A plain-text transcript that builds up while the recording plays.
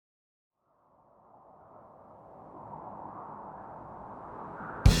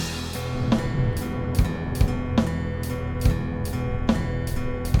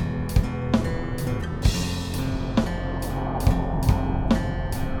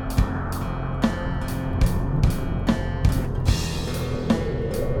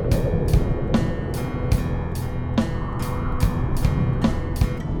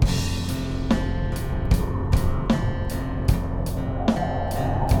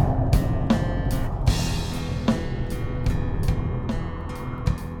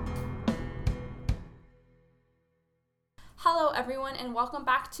everyone, and welcome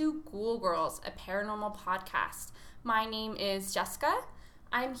back to Ghoul Girls, a paranormal podcast. My name is Jessica.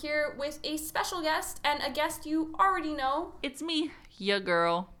 I'm here with a special guest, and a guest you already know. It's me, your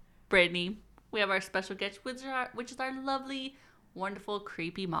girl, Brittany. We have our special guest, which is our lovely, wonderful,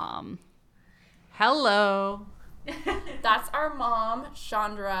 creepy mom. Hello. That's our mom,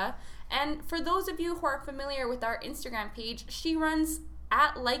 Chandra. And for those of you who are familiar with our Instagram page, she runs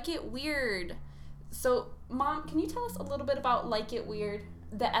at Like It Weird. So, Mom, can you tell us a little bit about Like It Weird?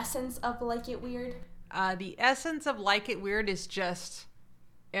 The essence of Like It Weird? The essence of Like It Weird is just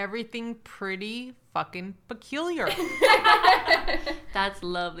everything pretty fucking peculiar. That's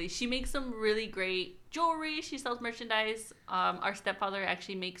lovely. She makes some really great jewelry. She sells merchandise. Our stepfather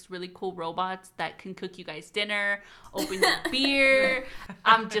actually makes really cool robots that can cook you guys dinner, open your beer.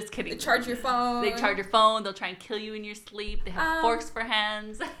 I'm just kidding. They charge your phone. They'll try and kill you in your sleep. They have forks for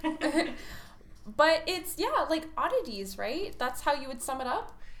hands. But it's, like oddities, right? That's how you would sum it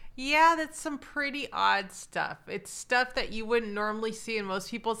up? Yeah, that's some pretty odd stuff. It's stuff that you wouldn't normally see in most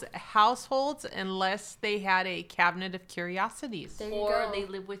people's households unless they had a cabinet of curiosities. Or they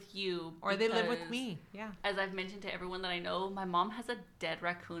live with you. Or they live with me, yeah. As I've mentioned to everyone that I know, my mom has a dead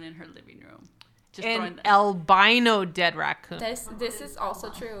raccoon in her living room. Just an albino dead raccoon. This is also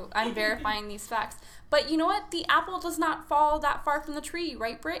true. I'm verifying these facts. But you know what? The apple does not fall that far from the tree,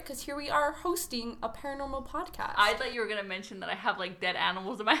 right, Britt? Because here we are hosting a paranormal podcast. I thought you were going to mention that I have, dead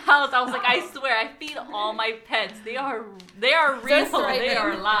animals in my house. I was like, I swear, I feed all my pets. They are real. They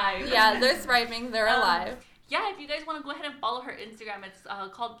are alive. Yeah, they're thriving. They're alive. Yeah, if you guys want to go ahead and follow her Instagram, it's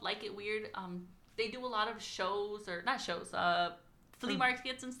called Like It Weird. They do a lot of flea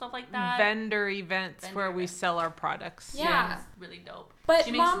markets and stuff like that. Vendor events where we sell our products. Yeah. It's really dope. But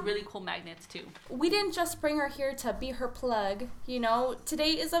she makes really cool magnets too. We didn't just bring her here to be her plug,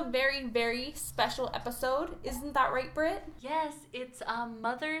 Today is a very, very special episode. Isn't that right, Britt? Yes, it's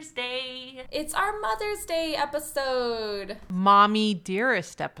Mother's Day. It's our Mother's Day episode. Mommy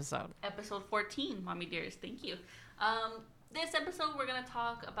Dearest episode. Episode 14, Mommy Dearest. Thank you. This episode, we're going to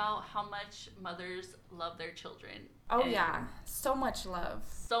talk about how much mothers love their children. Oh, yeah. So much love.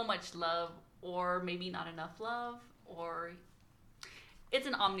 So much love, or maybe not enough love, or it's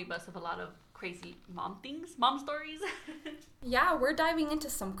an omnibus of a lot of crazy mom stories. Yeah, we're diving into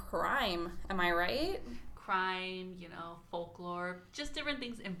some crime. Am I right? Crime, folklore, just different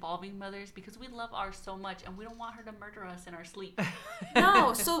things involving mothers because we love ours so much and we don't want her to murder us in our sleep.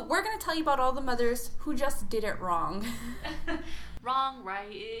 No, so we're going to tell you about all the mothers who just did it wrong. Wrong, right?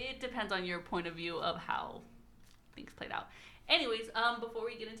 It depends on your point of view of how things played out. Anyways, before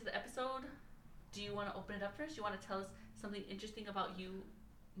we get into the episode, do you want to open it up first? Do you want to tell us something interesting about you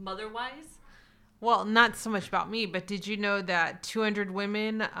mother-wise? Well, not so much about me, but did you know that 200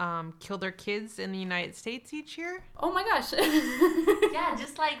 women kill their kids in the United States each year? Oh my gosh. Yeah,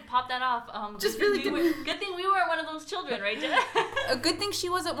 just pop that off. Just really good thing we weren't one of those children, right? A good thing she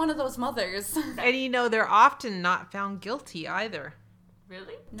wasn't one of those mothers. And they're often not found guilty either.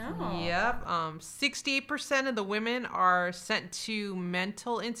 Really? No. Yep. 68% of the women are sent to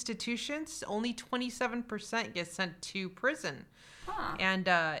mental institutions. Only 27% get sent to prison. Huh. And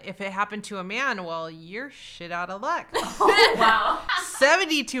if it happened to a man, well, you're shit out of luck. Oh, wow.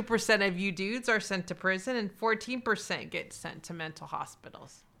 72% of you dudes are sent to prison and 14% get sent to mental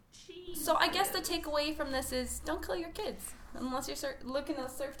hospitals. Jeez. So I guess the takeaway from this is don't kill your kids unless you're looking to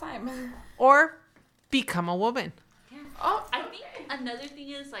serve time. Or become a woman. Yeah. Oh, I think another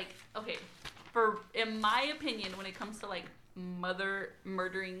thing is in my opinion, when it comes to mother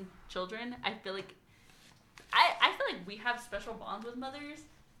murdering children, I feel like we have special bonds with mothers.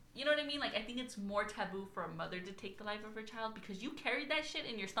 You know what I mean? I think it's more taboo for a mother to take the life of her child because you carried that shit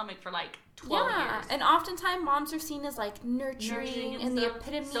in your stomach for 12 years. And oftentimes moms are seen as nurturing and the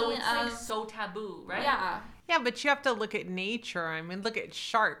epitome so it's so taboo, right? Yeah, but you have to look at nature. I mean, look at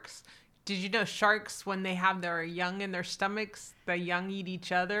sharks. Did you know sharks, when they have their young in their stomachs, the young eat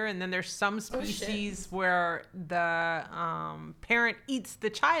each other? And then there's some species where the parent eats the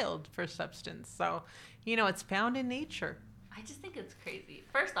child for substance. So, it's found in nature. I just think it's crazy.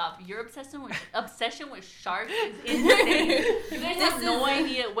 First off, your obsession with sharks is insane. You guys have no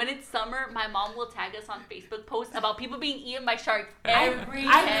idea. When it's summer, my mom will tag us on Facebook posts about people being eaten by sharks every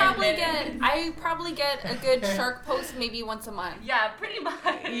I probably get a good shark post maybe once a month. Yeah, pretty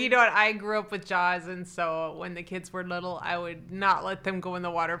much. You know what? I grew up with Jaws, and so when the kids were little, I would not let them go in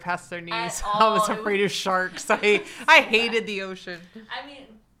the water past their knees. I was afraid of sharks. I hated the ocean. I mean,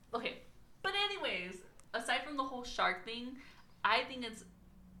 okay. But anyways, aside from the whole shark thing, I think it's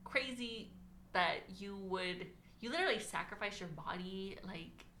crazy that you literally sacrifice your body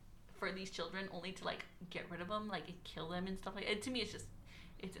for these children only to like get rid of them, like and kill them and stuff like that. To me, it's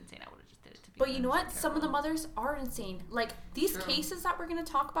insane. I would have just did it to be. But you know what? Some of the mothers are insane. Like these cases that we're gonna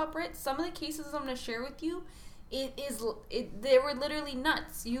talk about, Britt. Some of the cases I'm gonna share with you, they were literally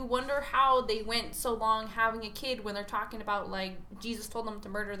nuts. You wonder how they went so long having a kid when they're talking about like Jesus told them to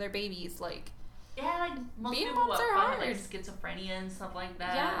murder their babies. Like yeah, like most being people moms have are probably hard. like schizophrenia and stuff like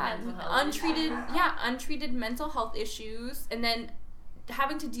that. Yeah, mental health untreated mental health issues, and then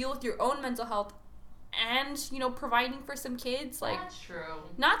having to deal with your own mental health, and providing for some kids. Like that's true.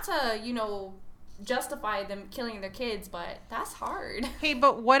 Not to justify them killing their kids, but that's hard. Hey,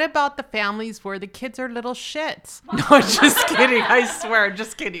 but what about the families where the kids are little shits? No, just kidding. I swear,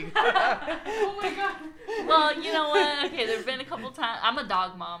 just kidding. Oh my god. Well, you know what? Okay, there've been a couple times. I'm a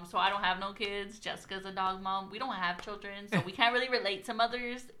dog mom, so I don't have no kids. Jessica's a dog mom. We don't have children, so we can't really relate to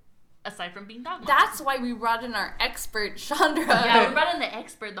mothers aside from being dog moms. That's why we brought in our expert, Chandra. Yeah, we brought in the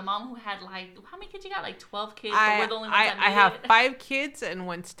expert, the mom who had like, how many kids you got? Like 12 kids, but we're the only ones that made I have it. 5 kids and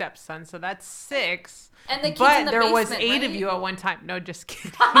 1 stepson, so that's 6. And the kids but in the there basement, was 8 of right? you at one time. No, just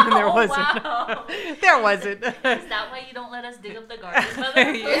kidding. Oh, There wasn't. wow. There wasn't. Is that why you don't let us dig up the garden,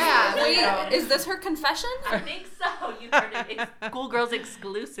 mother? Yeah. Wait, is this her confession? I think so. You heard it. It's Cool Girls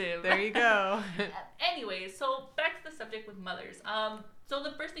exclusive. There you go. Anyway, so back to the subject with mothers. So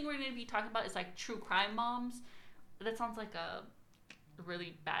the first thing we're going to be talking about is like true crime moms. That sounds like a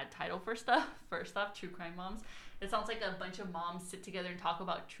really bad title for stuff. First off, true crime moms. It sounds like a bunch of moms sit together and talk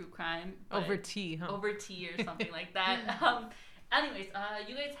about true crime. Over tea, huh? Over tea or something like that. Anyways,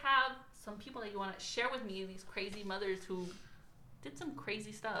 you guys have some people that you want to share with me, these crazy mothers who did some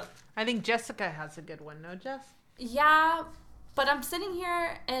crazy stuff. I think Jessica has a good one. No, Jess? Yeah, but I'm sitting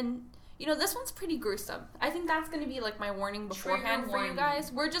here and... this one's pretty gruesome. I think that's going to be like my warning beforehand for you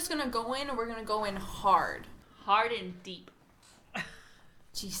guys. We're just going to go in and we're going to go in hard. Hard and deep.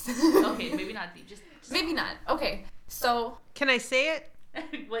 Jeez. Okay, maybe not deep. Just Maybe not. Okay, so... Can I say it?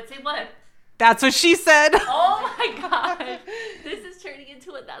 what? Say what? That's what she said. Oh my god. This is turning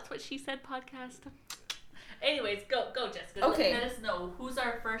into a That's What She Said podcast. Anyways, go Jessica. Okay. Let us know. Who's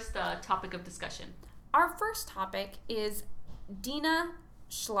our first topic of discussion? Our first topic is Dina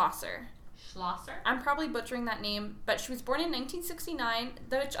Schlosser. Schlosser? I'm probably butchering that name, but she was born in 1969.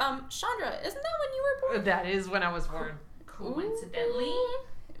 Which, Chandra, isn't that when you were born? That is when I was born. Coincidentally?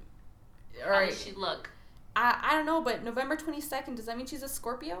 All How right. does she look? I don't know, but November 22nd, does that mean she's a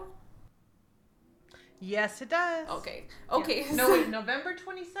Scorpio? Yes, it does. Okay. Yeah. No, wait, November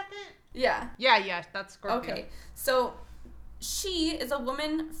 22nd? Yeah. Yeah, that's Scorpio. Okay. So, she is a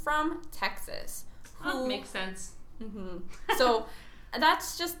woman from Texas. Who Makes sense. Mm-hmm. So,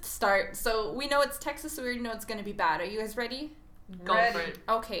 that's just the start. So, we know it's Texas, so we already know it's going to be bad. Are you guys ready? Go Ready. for it.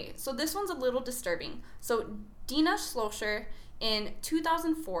 Okay, so this one's a little disturbing. So, Dina Schlosser, in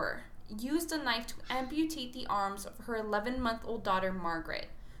 2004, used a knife to amputate the arms of her 11-month-old daughter, Margaret,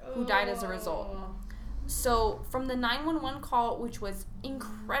 who died as a result. So, from the 911 call, which was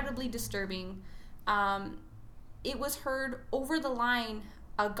incredibly disturbing, it was heard over the line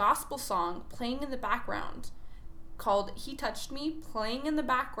a gospel song playing in the background called He Touched Me, playing in the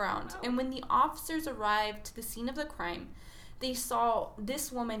background. And when the officers arrived to the scene of the crime, they saw this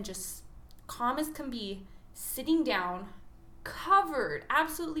woman just calm as can be, sitting down,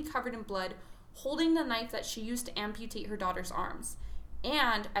 absolutely covered in blood, holding the knife that she used to amputate her daughter's arms.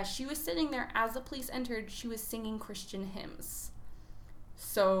 And as she was sitting there, as the police entered, she was singing Christian hymns.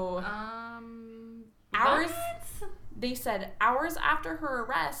 So, they said hours after her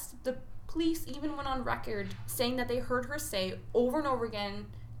arrest, the police even went on record saying that they heard her say over and over again,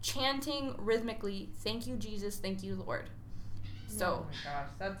 chanting rhythmically, "Thank you, Jesus, thank you, Lord." So, oh my gosh,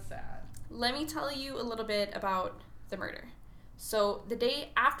 that's sad. let me tell you a little bit about the murder. So, the day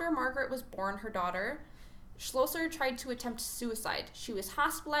after Margaret was born, her daughter, Schlosser tried to attempt suicide. She was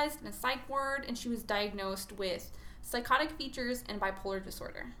hospitalized in a psych ward, and she was diagnosed with psychotic features and bipolar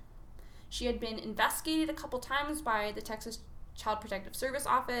disorder. She had been investigated a couple times by the Texas Child Protective Service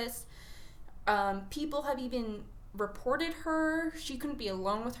Office. People have even reported her. She couldn't be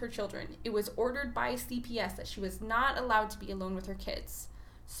alone with her children. It was ordered by CPS that she was not allowed to be alone with her kids.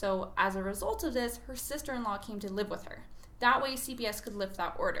 So, as a result of this, her sister-in-law came to live with her. That way, CPS could lift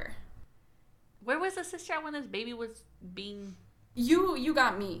that order. Where was the sister at when this baby was being... You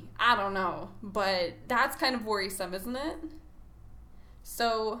got me. I don't know. But that's kind of worrisome, isn't it?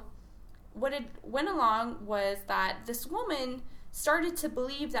 So, what it went along was that this woman started to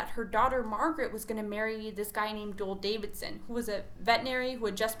believe that her daughter Margaret was going to marry this guy named Joel Davidson, who was a veterinary who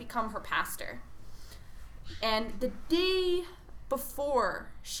had just become her pastor. And the day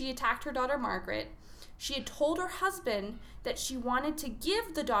before she attacked her daughter Margaret, she had told her husband that she wanted to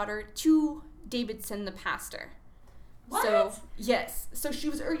give the daughter to Davidson, the pastor. What? So, yes. So she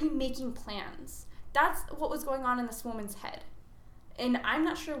was already making plans. That's what was going on in this woman's head. And I'm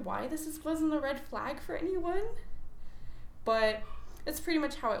not sure why wasn't a red flag for anyone, but that's pretty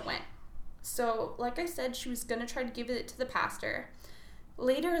much how it went. So, like I said, she was going to try to give it to the pastor.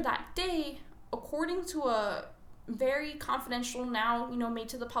 Later that day, according to a very confidential, now, made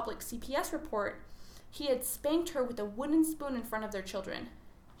to the public CPS report, he had spanked her with a wooden spoon in front of their children.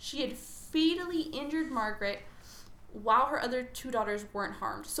 She had fatally injured Margaret while her other 2 daughters weren't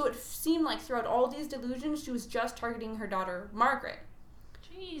harmed. So it seemed like throughout all these delusions, she was just targeting her daughter, Margaret.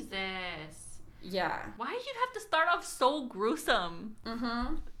 Jesus. Yeah. Why did you have to start off so gruesome?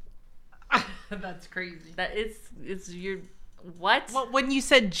 Mm-hmm. That's crazy. That it's your... What? Well, when you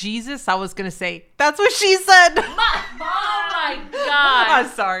said Jesus, I was going to say, that's what she said. Oh my God. I'm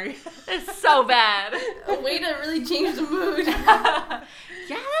sorry. It's so bad. A way to really change the mood. Yeah,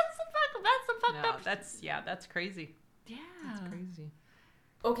 that's some fucked up. That's crazy. Yeah. That's crazy.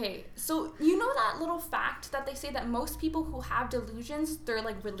 Okay, so you know that little fact that they say that most people who have delusions, they're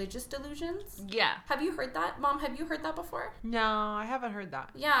like religious delusions? Yeah. Have you heard that? Mom, have you heard that before? No, I haven't heard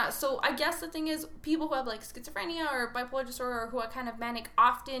that. Yeah, so I guess the thing is people who have like schizophrenia or bipolar disorder or who are kind of manic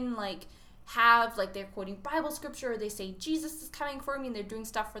often like have like they're quoting Bible scripture or they say Jesus is coming for me and they're doing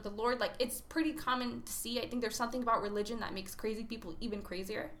stuff for the Lord. Like it's pretty common to see. I think there's something about religion that makes crazy people even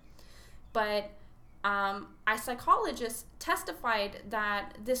crazier. But a psychologist testified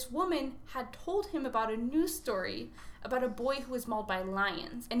that this woman had told him about a news story about a boy who was mauled by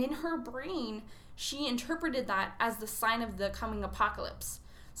lions. And in her brain, she interpreted that as the sign of the coming apocalypse.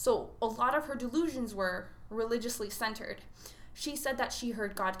 So a lot of her delusions were religiously centered. She said that she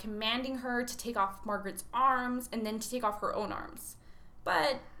heard God commanding her to take off Margaret's arms and then to take off her own arms.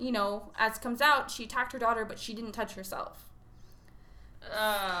 But, as comes out, she attacked her daughter, but she didn't touch herself.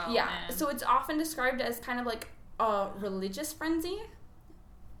 Oh, yeah, man. So it's often described as kind of like a religious frenzy,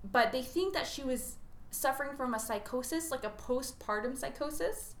 but they think that she was suffering from a psychosis, like a postpartum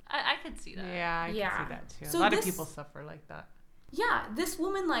psychosis. I could see that. Yeah, I can see that too. So a lot of people suffer like that. Yeah, this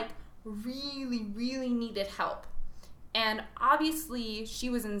woman like really, really needed help. And obviously she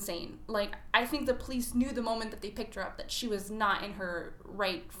was insane. Like, I think the police knew the moment that they picked her up that she was not in her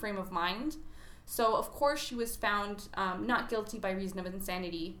right frame of mind. So, of course, she was found not guilty by reason of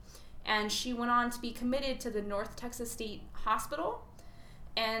insanity. And she went on to be committed to the North Texas State Hospital.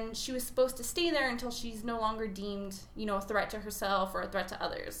 And she was supposed to stay there until she's no longer deemed, a threat to herself or a threat to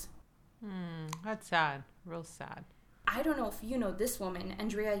others. That's sad. Real sad. I don't know if you know this woman,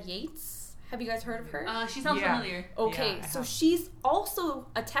 Andrea Yates. Have you guys heard of her? She sounds familiar. Okay, Yeah, so she's also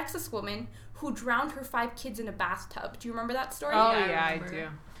a Texas woman who drowned her 5 kids in a bathtub. Do you remember that story? Oh, Yeah, yeah, I I remember. do.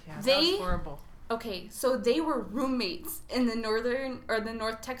 Yeah, that They- was horrible. Okay, so they were roommates in the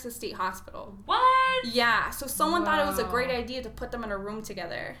North Texas State Hospital. What? Yeah, so someone thought it was a great Wow. idea to put them in a room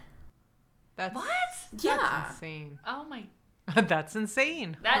together. That's, What? Yeah. That's insane. Oh my. That's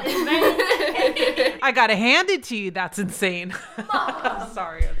insane. That is very. I gotta hand it to you. That's insane. I'm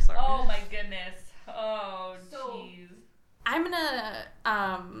sorry. Oh my goodness. Oh jeez. I'm gonna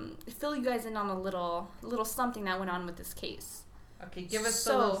fill you guys in on a little something that went on with this case. Okay, give us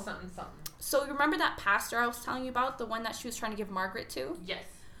So- a little something. So you remember that pastor I was telling you about, the one that she was trying to give Margaret to? Yes.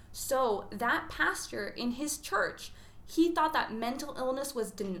 So that pastor in his church, he thought that mental illness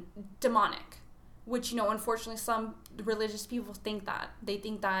was demonic, which, unfortunately some religious people think that. They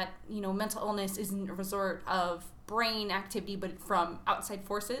think that, mental illness isn't a result of brain activity, but from outside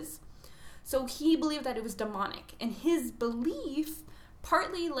forces. So he believed that it was demonic. And his belief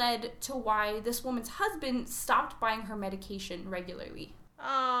partly led to why this woman's husband stopped buying her medication regularly.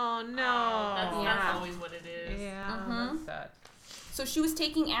 Oh no. That's Yeah. always what it is. Yeah, Mhm. that's sad. So she was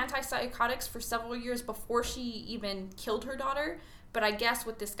taking antipsychotics for several years before she even killed her daughter. But I guess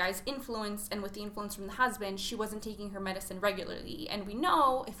with this guy's influence and with the influence from the husband, she wasn't taking her medicine regularly. And we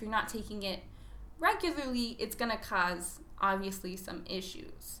know if you're not taking it regularly, it's going to cause, obviously, some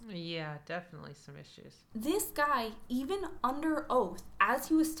issues. Yeah, definitely some issues. This guy, even under oath, as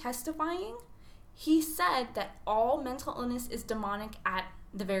he was testifying, he said that all mental illness is demonic at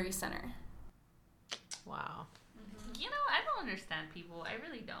the very center. Wow. I don't understand people. I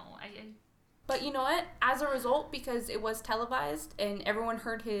really don't. But you know what? As a result, because it was televised and everyone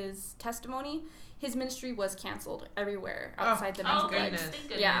heard his testimony, his ministry was canceled everywhere outside the Oh, complex. goodness. thank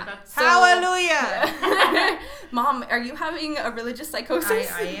goodness. Yeah. That's So- Hallelujah. Mom, are you having a religious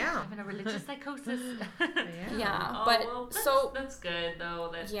psychosis? I am. having a religious psychosis. Yeah, Oh, but well, so that's good though.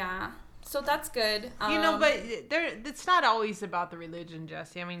 That yeah. So that's good. But it's not always about the religion,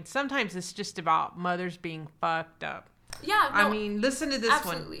 Jesse. I mean, sometimes it's just about mothers being fucked up. Yeah, no, I mean, listen to this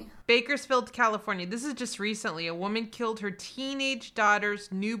absolutely. one. Bakersfield, California. This is just recently. A woman killed her teenage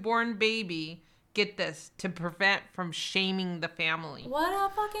daughter's newborn baby. Get this, to prevent from shaming the family. What a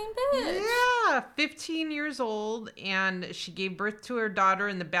fucking bitch. Yeah, 15 years old, and she gave birth to her daughter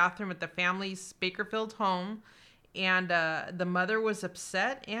in the bathroom at the family's Bakersfield home, and the mother was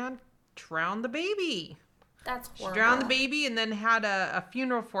upset and drowned the baby. That's horrible. She drowned the baby and then had a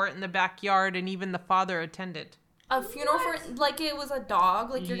funeral for it in the backyard, and even the father attended. A funeral for like it was a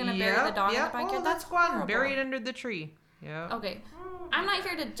dog, like you're gonna bury the dog in the backyard. That's horrible. Buried under the tree. Yeah. Okay, I'm not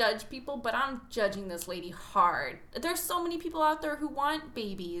here to judge people, but I'm judging this lady hard. There's so many people out there who want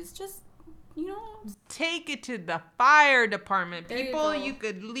babies. Just take it to the fire department. There People, you you go.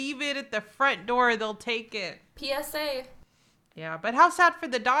 could leave it at the front door. They'll take it. PSA. Yeah, but how sad for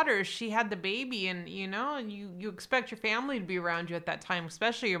the daughter. She had the baby, and and you expect your family to be around you at that time,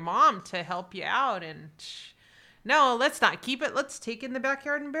 especially your mom, to help you out. And no, let's not keep it. Let's take it in the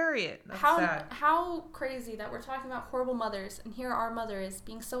backyard and bury it. That's sad. How crazy that we're talking about horrible mothers, and here our mother is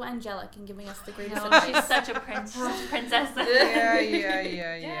being so angelic and giving us the greatest She's advice. such a princess. Yeah.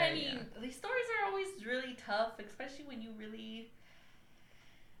 Yeah, I mean, these stories are always really tough, especially when you really...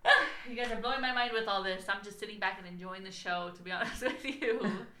 You guys are blowing my mind with all this. I'm just sitting back and enjoying the show, to be honest with you.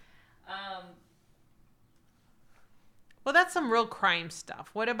 Well, that's some real crime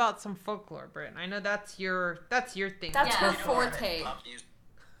stuff. What about some folklore, Britt? I know that's your thing. That's her Yeah. forte.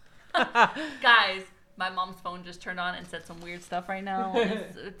 Guys, my mom's phone just turned on and said some weird stuff right now.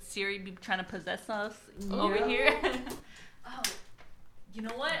 It's Siri be trying to possess us over here. Oh, you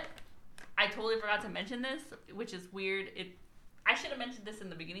know what? I totally forgot to mention this, which is weird. I should have mentioned this in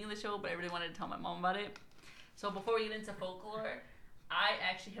the beginning of the show, but I really wanted to tell my mom about it. So before we get into folklore, I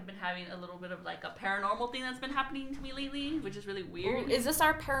actually have been having a little bit of like a paranormal thing that's been happening to me lately, which is really weird. Ooh, is this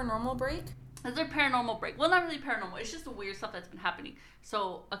our paranormal break? It's a paranormal break. Well, not really paranormal. It's just the weird stuff that's been happening.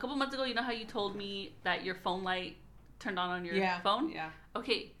 So a couple months ago, you know how you told me that your phone light turned on your phone? Yeah.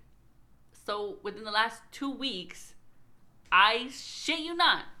 Okay. So within the last 2 weeks, I shit you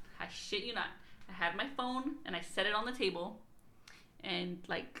not. I had my phone and I set it on the table and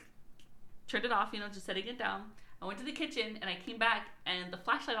like turned it off, just setting it down. I went to the kitchen and I came back and the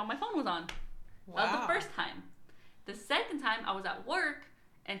flashlight on my phone was on. Wow. That was the first time. The second time I was at work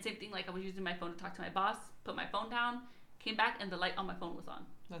and same thing, like I was using my phone to talk to my boss, put my phone down, came back and the light on my phone was on.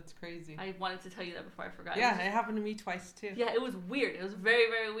 That's crazy. I wanted to tell you that before I forgot. Yeah, it happened to me twice too. Yeah, it was weird. It was very,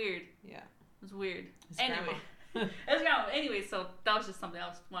 very weird. Yeah. It was weird. It's Anyway. It's grandma. Anyway, so that was just something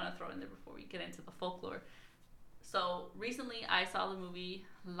I want to throw in there before we get into the folklore. So recently I saw the movie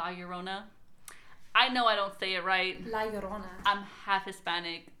La Llorona. I know I don't say it right. La Llorona. I'm half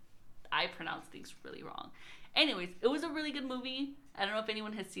Hispanic. I pronounce things really wrong. Anyways, it was a really good movie. I don't know if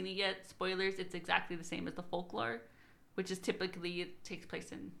anyone has seen it yet. Spoilers, it's exactly the same as the folklore, which is typically, it takes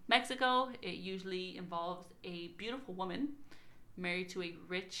place in Mexico. It usually involves a beautiful woman married to a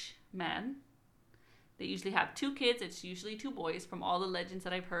rich man. They usually have 2 kids. It's usually 2 boys from all the legends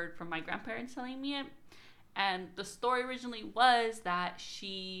that I've heard from my grandparents telling me it. And the story originally was that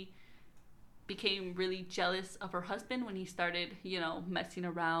she became really jealous of her husband when he started, messing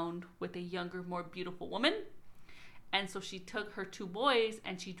around with a younger, more beautiful woman. And so she took her 2 boys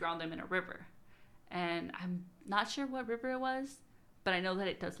and she drowned them in a river. And I'm not sure what river it was, but I know that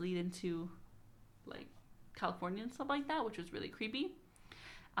it does lead into like California and stuff like that, which was really creepy.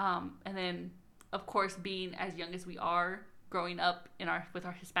 And then, of course, being as young as we are, growing up with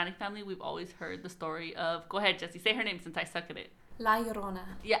our Hispanic family, we've always heard the story of, go ahead, Jessie, say her name since I suck at it. La Llorona.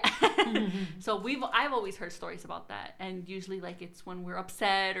 Yeah. So I've always heard stories about that, and usually like it's when we're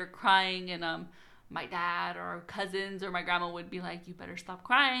upset or crying, and my dad or our cousins or my grandma would be like, you better stop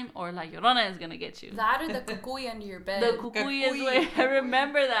crying or La Llorona is gonna get you. That or the cucuy under your bed. The cucuy is what I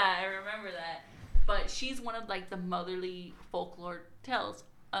remember that. But she's one of like the motherly folklore tales.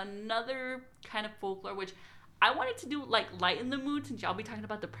 Another kind of folklore, which I wanted to do like lighten the mood since y'all be talking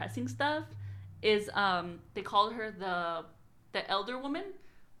about depressing stuff, is they call her the elder woman,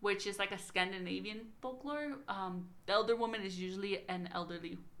 which is like a Scandinavian folklore. The elder woman is usually an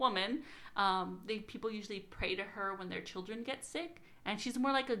elderly woman. People usually pray to her when their children get sick, and she's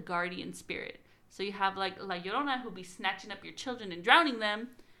more like a guardian spirit. So you have like La Llorona, who'll be snatching up your children and drowning them,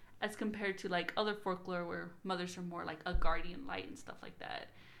 as compared to like other folklore where mothers are more like a guardian light and stuff like that.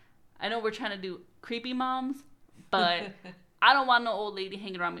 I know we're trying to do creepy moms, but I don't want no old lady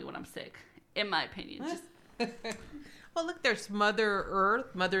hanging around me when I'm sick, in my opinion. Well, look, there's Mother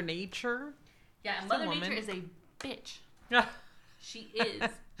Earth, Mother Nature. Yeah, and Mother Nature is a bitch. She is.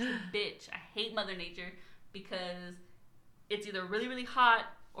 She's a bitch. I hate Mother Nature because it's either really, really hot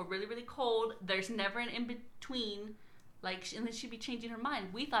or really, really cold. There's never an in-between. Like, and then she'd be changing her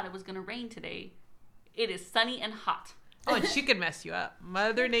mind. We thought it was going to rain today. It is sunny and hot. Oh, and she can mess you up.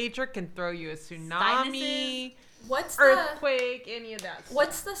 Mother Nature can throw you a tsunami, earthquake, any of that stuff.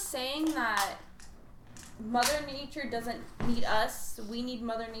 What's the saying that Mother Nature doesn't need us, we need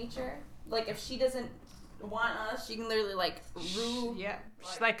Mother Nature? Like, if she doesn't want us, she can literally, like, rule. Yeah,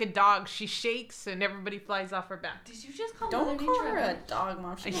 she's like a dog. She shakes and everybody flies off her back. Did you just call Don't Mother call Nature her a dog,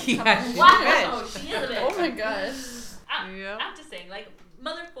 Mom. She Yeah, she wow, she is a bitch. Oh my gosh. I'm just saying, like,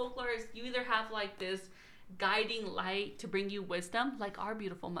 Mother Folklore is, you either have, like, this guiding light to bring you wisdom, like our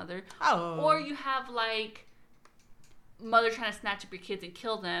beautiful mother, or you have, like, mother trying to snatch up your kids and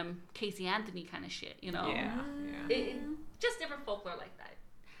kill them, Casey Anthony kind of shit, you know? Yeah. Just different folklore like that.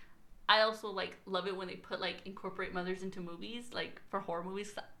 I also, like, love it when they put, like, incorporate mothers into movies, like, for horror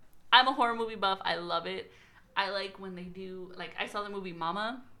movies. I'm a horror movie buff. I love it. I like when they do, like, I saw the movie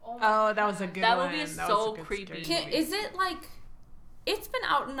Mama. Oh, that was a good one. That movie is so creepy. Is it, like... It's been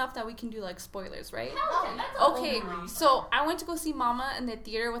out enough that we can do, like, spoilers, right? Okay, so I went to go see Mama in the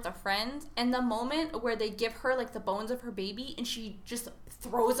theater with a friend, and the moment where they give her, like, the bones of her baby, and she just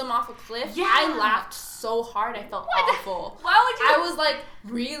throws them off a cliff, I laughed so hard, I felt awful. Why would you? I was like,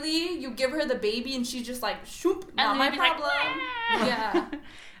 really? You give her the baby, and she's just like, shoop, not my problem. Like, yeah.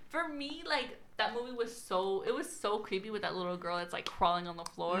 For me, like, that movie was so creepy with that little girl that's, like, crawling on the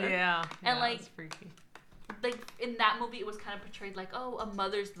floor. Yeah. And, like, it's freaky. Like, in that movie, it was kind of portrayed like, oh, a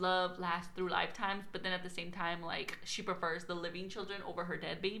mother's love lasts through lifetimes, but then at the same time, like, she prefers the living children over her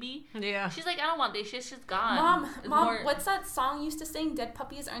dead baby. Yeah. She's like, I don't want this shit, she's gone. Mom, what's that song used to sing? Dead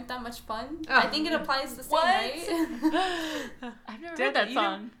puppies aren't that much fun? I think it applies the same, right? I've never heard that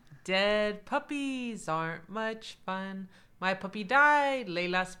song. Dead puppies aren't much fun. My puppy died late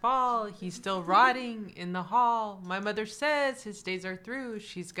last fall. He's still rotting in the hall. My mother says his days are through.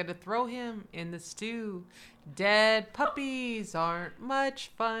 She's gonna throw him in the stew. Dead puppies aren't much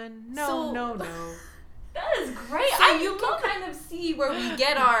fun. No. That is great. So you can kind of see where we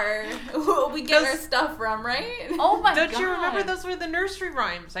get our our stuff from, right? Oh my god! Don't you remember those were the nursery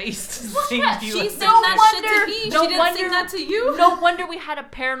rhymes I used to sing to you? She sang that shit to me. She didn't sing that to you. No wonder we had a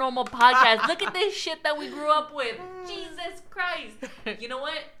paranormal podcast. Look at this shit that we grew up with. Jesus Christ! You know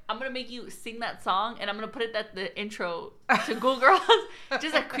what? I'm gonna make you sing that song, and I'm gonna put it at the intro to Ghoul Girls.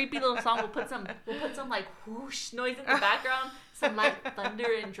 Just a creepy little song. We'll put some like whoosh noise in the background, some like thunder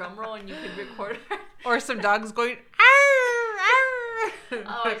and drum roll, and you can record her. Or some dogs going. Arr, arr.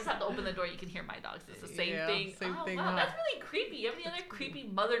 Oh, I just have to open the door. You can hear my dogs. It's the same thing. Same thing. Wow, that's really creepy. You have any other creepy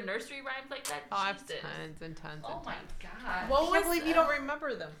mother nursery rhymes like that? Oh, I have Jesus. tons and tons. Oh my god! I can't believe you don't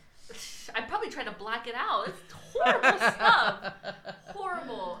remember them. I probably tried to black it out. It's horrible stuff.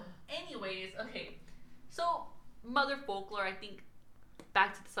 Horrible. Anyways, okay. So, mother folklore, I think,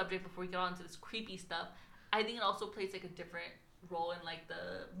 back to the subject before we get on to this creepy stuff, I think it also plays, like, a different role in, like,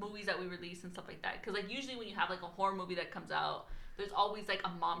 the movies that we release and stuff like that. Because, like, usually when you have, like, a horror movie that comes out, there's always, like, a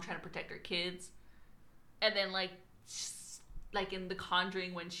mom trying to protect her kids. And then, like in The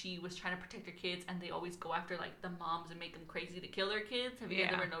Conjuring, when she was trying to protect her kids, and they always go after, like, the moms and make them crazy to kill their kids. Have you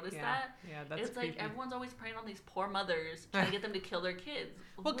guys ever noticed that? Yeah, that's It's creepy. like everyone's always preying on these poor mothers, trying to get them to kill their kids.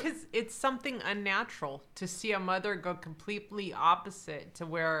 Well, because it's something unnatural to see a mother go completely opposite to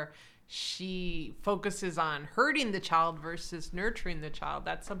where she focuses on hurting the child versus nurturing the child.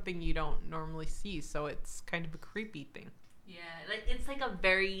 That's something you don't normally see, so it's kind of a creepy thing. Yeah, like it's like a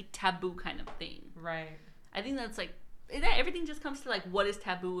very taboo kind of thing. Right. I think that's like everything just comes to like what is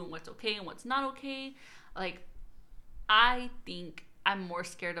taboo and what's okay and what's not okay. Like, I think I'm more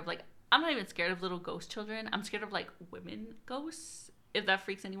scared of like, I'm not even scared of little ghost children. I'm scared of like women ghosts. If that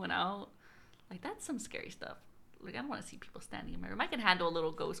freaks anyone out, like that's some scary stuff. Like, I don't want to see people standing in my room. I can handle a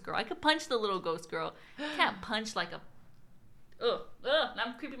little ghost girl. I could punch the little ghost girl. I can't punch like a.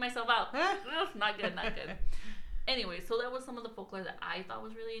 I'm creeping myself out. Not good. Anyway, so that was some of the folklore that I thought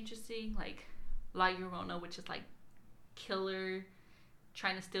was really interesting, like La Llorona, which is like killer,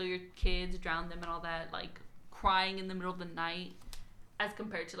 trying to steal your kids, drown them and all that, like crying in the middle of the night, as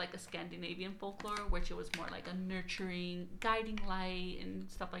compared to like a Scandinavian folklore, which it was more like a nurturing, guiding light and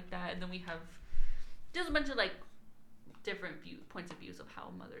stuff like that. And then we have just a bunch of like different points of views of how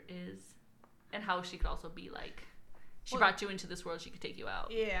a mother is and how she could also be like, she brought you into this world, she could take you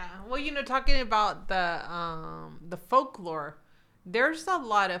out. Yeah. Well, you know, talking about the folklore, there's a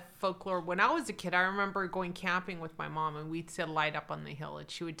lot of folklore. When I was a kid, I remember going camping with my mom, and we'd set a light up on the hill, and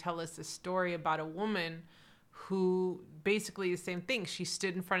she would tell us a story about a woman who basically the same thing. She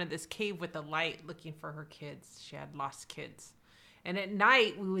stood in front of this cave with a light looking for her kids. She had lost kids. And at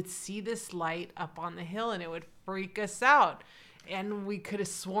night, we would see this light up on the hill, and it would freak us out. And we could have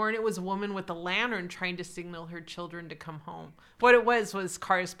sworn it was a woman with a lantern trying to signal her children to come home. What it was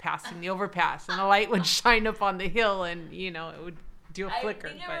cars passing the overpass, and the light would shine up on the hill, and, you know, it would do a flicker.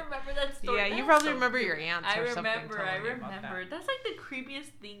 I think I remember that story. Yeah, you probably remember your aunts or something. I remember. That's like the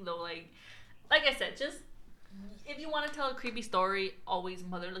creepiest thing, though. Like I said, just if you want to tell a creepy story, always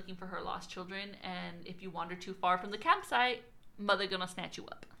mother looking for her lost children, and if you wander too far from the campsite, mother gonna snatch you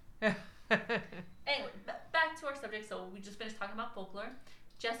up. Anyway, back to our subject. So we just finished talking about folklore.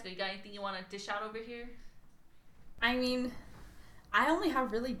 Jessica, you got anything you want to dish out over here? I mean, I only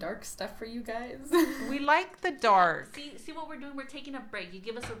have really dark stuff for you guys. We like the dark. See what we're doing? We're taking a break. You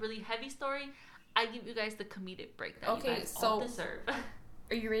give us a really heavy story, I give you guys the comedic break that you guys all deserve.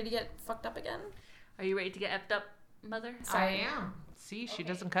 Are you ready to get fucked up again? Are you ready to get effed up, mother? I am. See, she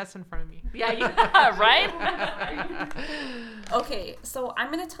doesn't cuss in front of me. Yeah, right? Okay, so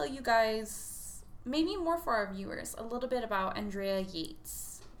I'm going to tell you guys, maybe more for our viewers, a little bit about Andrea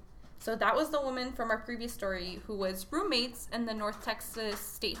Yates. So that was the woman from our previous story who was roommates in the North Texas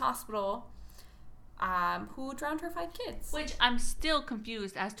State Hospital who drowned her 5 kids. Which I'm still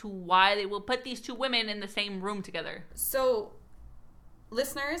confused as to why they will put these 2 women in the same room together. So,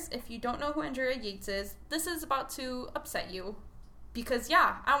 listeners, if you don't know who Andrea Yates is, this is about to upset you. Because,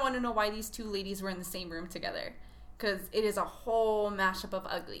 yeah, I want to know why these 2 ladies were in the same room together. Because it is a whole mashup of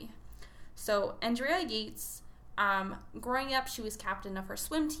ugly. So, Andrea Yates, growing up, she was captain of her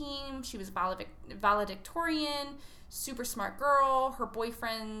swim team. She was valedictorian, super smart girl. Her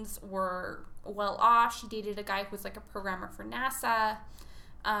boyfriends were well off. She dated a guy who was like a programmer for NASA.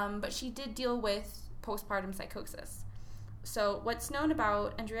 But she did deal with postpartum psychosis. So, what's known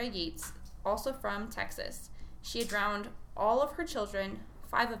about Andrea Yates, also from Texas, she had drowned all of her children,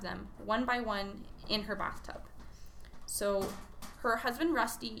 5 of them, one by one, in her bathtub. So her husband,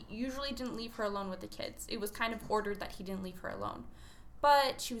 Rusty, usually didn't leave her alone with the kids. It was kind of ordered that he didn't leave her alone.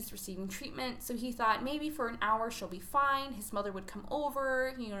 But she was receiving treatment, so he thought maybe for an hour she'll be fine. His mother would come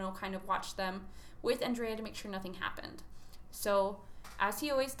over, kind of watch them with Andrea to make sure nothing happened. So, as he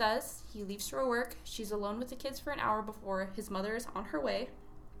always does, he leaves for work. She's alone with the kids for an hour before his mother is on her way.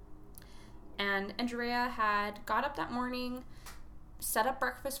 And Andrea had got up that morning, set up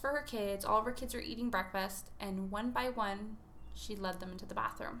breakfast for her kids. All of her kids are eating breakfast. And one by one, she led them into the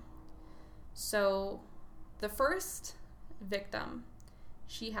bathroom. So the first victim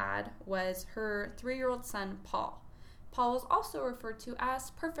she had was her 3-year-old son, Paul. Paul was also referred to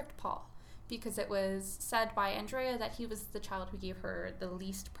as Perfect Paul because it was said by Andrea that he was the child who gave her the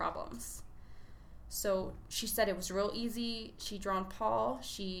least problems. So she said it was real easy. She drowned Paul.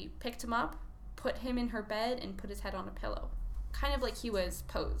 She picked him up, put him in her bed, and put his head on a pillow, kind of like he was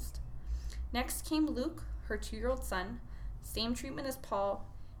posed. Next came Luke, her 2-year-old son. Same treatment as Paul.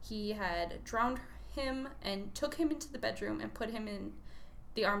 He had drowned him and took him into the bedroom and put him in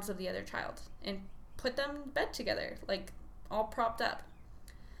the arms of the other child and put them in bed together, like all propped up.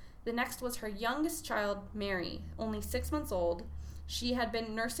 The next was her youngest child, Mary, only 6 months old. She had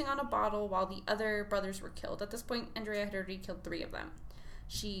been nursing on a bottle while the other brothers were killed. At this point, Andrea had already killed 3 of them.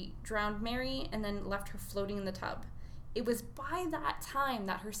 She drowned Mary and then left her floating in the tub. It was by that time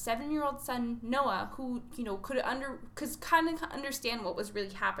that her 7-year-old son, Noah, who, could kind of understand what was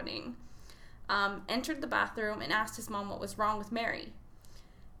really happening, entered the bathroom and asked his mom what was wrong with Mary.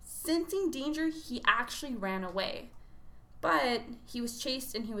 Sensing danger, he actually ran away. But he was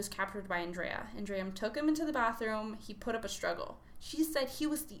chased and he was captured by Andrea. Andrea took him into the bathroom. He put up a struggle. She said he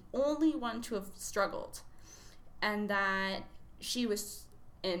was the only one to have struggled. And that she was,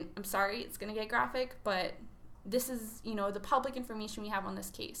 and I'm sorry, it's going to get graphic, but this is, the public information we have on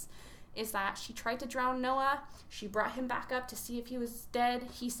this case, is that she tried to drown Noah. She brought him back up to see if he was dead.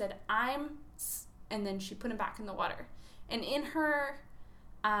 He said, and then she put him back in the water. And in her,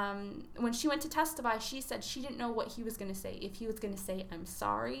 when she went to testify, she said she didn't know what he was going to say. If he was going to say, I'm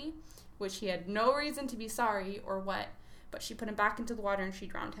sorry, which he had no reason to be sorry, or what. But she put him back into the water and she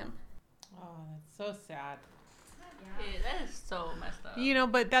drowned him. Oh, that's so sad. Yeah, that is so messed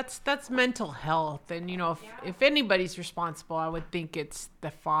up. But that's mental health. And, if anybody's responsible, I would think it's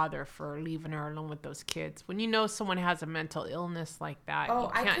the father for leaving her alone with those kids. When someone has a mental illness like that, you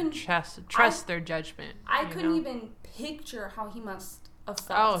can't trust their judgment. I couldn't even picture how he must have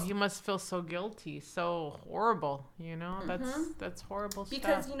felt. Oh, he must feel so guilty, so horrible, That's horrible stuff.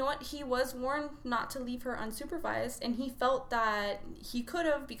 Because, you know what? He was warned not to leave her unsupervised, and he felt that he could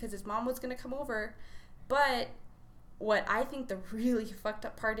have because his mom was going to come over. But what I think the really fucked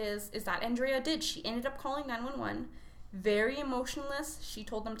up part is that Andrea did. She ended up calling 911. Very emotionless. She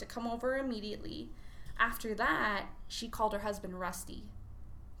told them to come over immediately. After that, she called her husband Rusty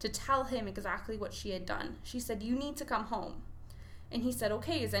to tell him exactly what she had done. She said, "You need to come home." And he said,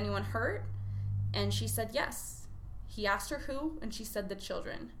 "Okay, is anyone hurt?" And she said, "Yes." He asked her who, and she said, "The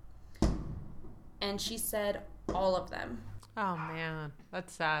children." And she said, "All of them." Oh, man.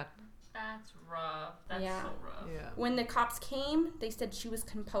 That's sad. That's rough. That's Yeah. so rough. Yeah. When the cops came, they said she was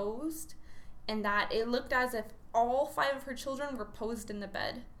composed and that it looked as if all 5 of her children were posed in the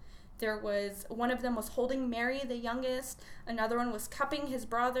bed. There was, one of them was holding Mary, the youngest. Another one was cupping his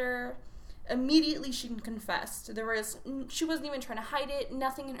brother. Immediately she confessed. She wasn't even trying to hide it.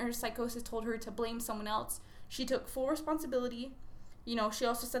 Nothing in her psychosis told her to blame someone else. She took full responsibility. You know, she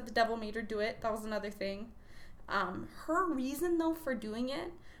also said the devil made her do it. That was another thing. Her reason, though, for doing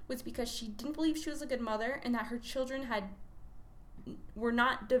it was because she didn't believe she was a good mother and that her children were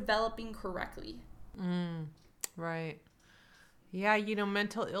not developing correctly. Right. Yeah,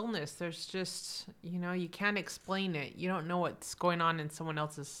 mental illness, there's just, you can't explain it. You don't know what's going on in someone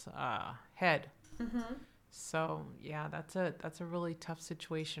else's head. Mm-hmm. So, yeah, that's a really tough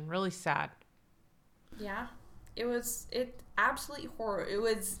situation. Really sad. Yeah. It absolutely horror. It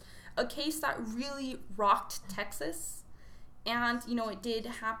was a case that really rocked Texas. And, it did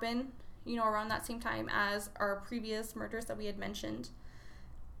happen, around that same time as our previous murders that we had mentioned.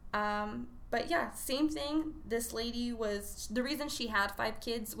 But yeah, same thing. This lady the reason she had 5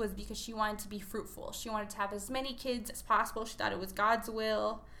 kids was because she wanted to be fruitful. She wanted to have as many kids as possible. She thought it was God's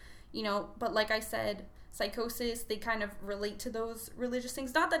will, but like I said, psychosis, they kind of relate to those religious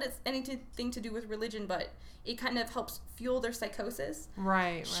things. Not that it's anything to do with religion, but it kind of helps fuel their psychosis.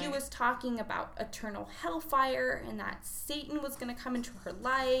 Right. She was talking about eternal hellfire and that Satan was going to come into her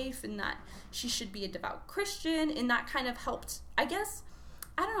life and that she should be a devout Christian, and that kind of helped, I guess,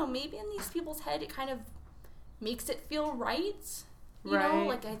 I don't know, maybe in these people's head it kind of makes it feel right. You know,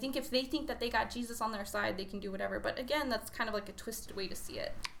 like I think if they think that they got Jesus on their side, they can do whatever. But again, that's kind of like a twisted way to see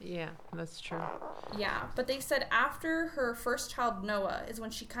it. Yeah, that's true. Yeah, but they said after her first child, Noah, is when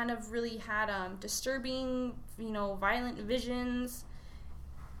she kind of really had disturbing, violent visions.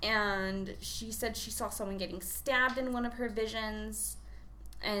 And she said she saw someone getting stabbed in one of her visions.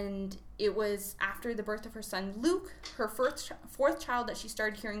 And it was after the birth of her son, Luke, her fourth child, that she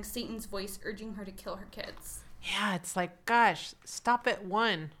started hearing Satan's voice urging her to kill her kids. Yeah, it's like, gosh, stop at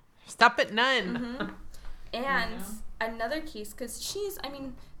 1. Stop at none. Mm-hmm. And another case, because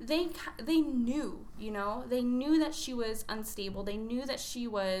they knew, they knew that she was unstable. They knew that she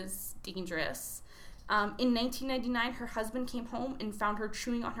was dangerous. In 1999, her husband came home and found her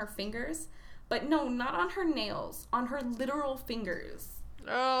chewing on her fingers. But no, not on her nails, on her literal fingers.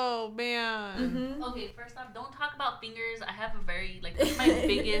 Oh, man. Mm-hmm. Okay, first off, don't talk about fingers. I have a very, one of my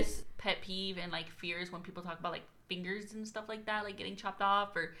biggest pet peeve and, fears when people talk about, fingers and stuff like that, getting chopped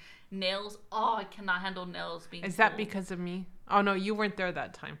off or nails. Oh, I cannot handle nails being Is that pulled. because of me? Oh, no, you weren't there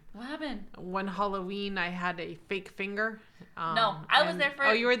that time. What happened? One Halloween, I had a fake finger. No, I was there for it.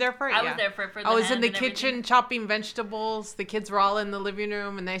 Oh, you were there for it? I was there for it. I was in the kitchen chopping vegetables. The kids were all in the living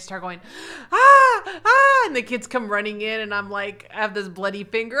room, and they start going, ah, ah, and the kids come running in, and I'm like, I have this bloody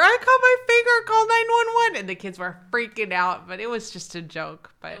finger. I call my finger, call 911, and the kids were freaking out, but it was just a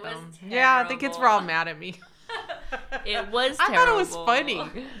joke. But it was yeah, the kids were all mad at me. It was terrible. I thought it was funny.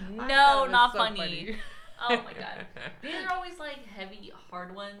 No, not so funny. Oh my god. These are always heavy,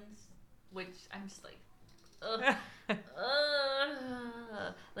 hard ones, which I'm just ugh. That's a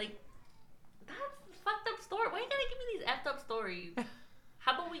fucked up story. Why you gotta give me these effed up stories?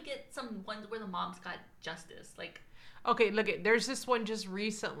 How about we get some ones where the moms got justice? Okay, look, there's this one just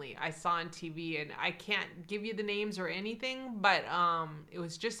recently I saw on TV, and I can't give you the names or anything, but it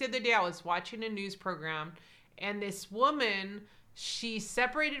was just the other day I was watching a news program, and this woman, she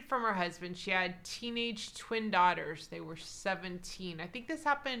separated from her husband. She had teenage twin daughters. They were 17. I think this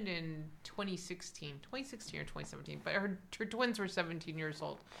happened in 2016 or 2017, but her twins were 17 years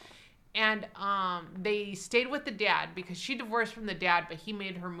old. And they stayed with the dad because she divorced from the dad, but he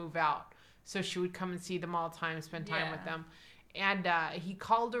made her move out. So she would come and see them all the time, spend time with them. And he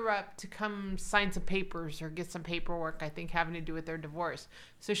called her up to come sign some papers or get some paperwork, I think, having to do with their divorce.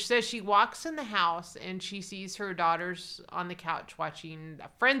 So she says she walks in the house and she sees her daughters on the couch watching a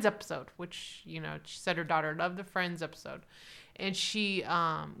Friends episode, which, she said her daughter loved the Friends episode. And she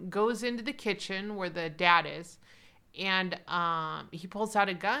goes into the kitchen where the dad is, and he pulls out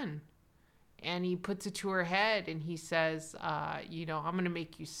a gun. And he puts it to her head and he says, I'm going to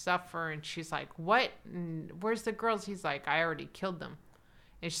make you suffer. And she's like, what? And where's the girls? He's like, I already killed them.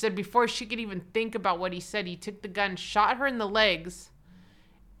 And she said before she could even think about what he said, he took the gun, shot her in the legs,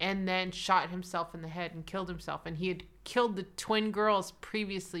 and then shot himself in the head and killed himself. And he had killed the twin girls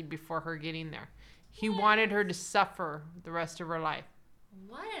previously before her getting there. He wanted her to suffer the rest of her life.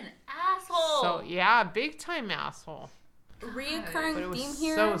 What an asshole. So, yeah, big time asshole. But it Reoccurring was theme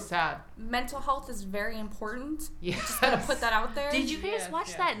here. so sad. Mental health is very important. Yes. Just gonna put that out there. Did you guys Yes, watch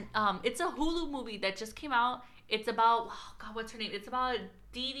yes. that? It's a Hulu movie that just came out. It's about, oh God, what's her name? It's about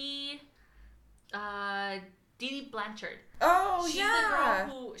Dee Dee Blanchard. Oh, She's yeah. the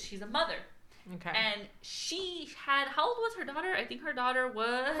girl who, she's a mother. Okay. And she had, how old was her daughter? I think her daughter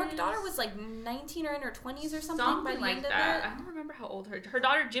was... Her daughter was like 19 or in her 20s or something by the like end that. of I don't remember how old her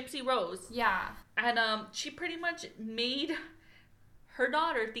daughter, Gypsy Rose. it. Yeah. And she pretty much made her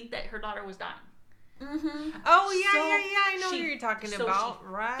daughter think that her daughter was dying. Mm-hmm. Oh, yeah, So yeah, yeah. I know she- what you're talking so about. she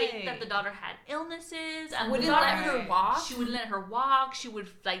Right. Think that the daughter had illnesses. And Wouldn't the let daughter, her walk. She wouldn't let her walk. She would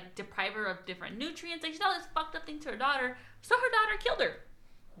like deprive her of different nutrients. Like she did all this fucked up thing to her daughter. So her daughter killed her.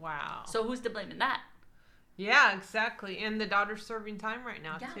 Wow. So who's to blame in that? Yeah, exactly. And the daughter's serving time right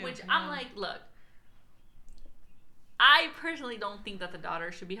now, Yeah, too. which I'm like, look. I personally don't think that the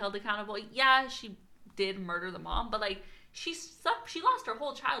daughter should be held accountable. Yeah, she did murder the mom, but like she lost her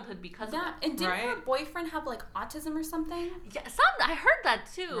whole childhood because of Yeah, that. and didn't her Right. boyfriend have like autism or something? Yeah, I heard that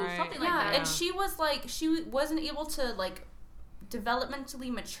too. Right. Something Yeah, like that. and she was like, she wasn't able to like developmentally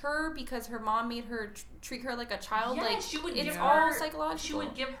mature because her mom made her treat her like a child. Yeah, like she would it's give all her- psychological. She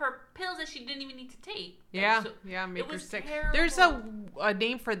would give her pills that she didn't even need to take. Yeah, So- yeah, make her was sick. terrible. There's a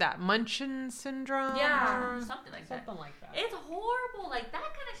name for that. Munchkin syndrome? Yeah. or something like that. Something like that. It's horrible. Like that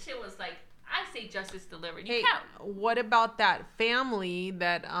kind of shit was like, I say justice delivered. You Hey, can't. what about that family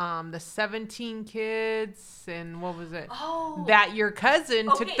that the 17 kids and what was it? Oh, That your cousin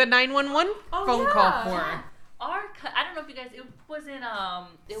took Okay. the 911 Oh, phone yeah. call for. yeah. I don't know if you guys. It was in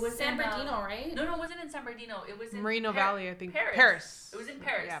it was San in, Bernardino, right? No, it wasn't in San Bernardino. It was in Merino Valley, I think. Paris. It was in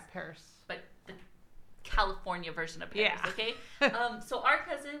Paris. Yeah, Paris. But the California version of Paris. Yeah. Okay. So our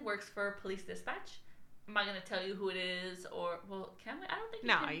cousin works for Police Dispatch. I'm not gonna tell you who it is, or well, can we? I don't think.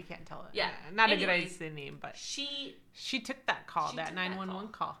 No, can. you can't tell it. Yeah. Not a good idea Anyways, to say the name, but She she took that call, She that took that 911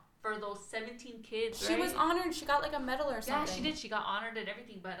 call. for those 17 kids. She right? was honored. She got like a medal or Yeah, something. she did. She got honored and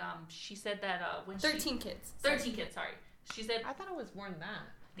everything. But she said that when 13 kids. 13 kids. Sorry. She said I thought it was more than that.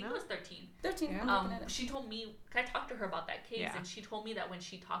 I think it was 13. 13. Yeah. I'm looking at it. She told me, I talked to her about that case, Yeah. and she told me that when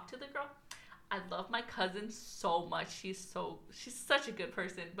she talked to the girl, I love my cousin so much. She's such a good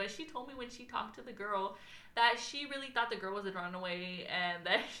person. But she told me when she talked to the girl that she really thought the girl was a runaway, and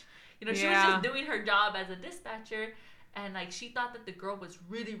that she was Yeah. just doing her job as a dispatcher, and like she thought that the girl was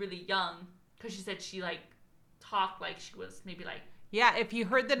really really young because she said she like talked like she was maybe like Yeah, if you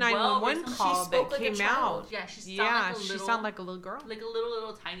heard the 911 Well, call she spoke that like a came child. out. yeah she sounded Yeah, like a she little sounded like a little girl. like a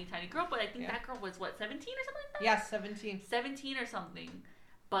little tiny girl, but I think Yeah. that girl was what 17 or something like that. Yeah, 17. 17 or something.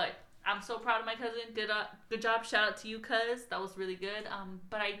 But I'm so proud of my cousin. Did a good job. Shout out to you, cuz. That was really good.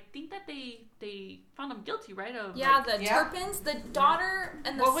 But I think that they found him guilty, right? Of Yeah, like, the Yeah. Turpins, the daughter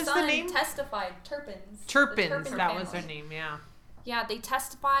and the What was the son name? testified. Turpins. The Turpins, Turpin that was family. her name, yeah. Yeah, they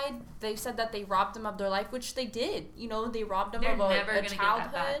testified. They said that they robbed them of their life, which they did. You know, they robbed them they're of never a gonna get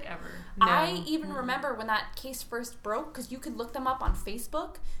that back childhood. ever. I No. even remember when that case first broke because you could look them up on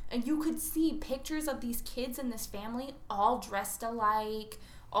Facebook and you could see pictures of these kids in this family all dressed alike,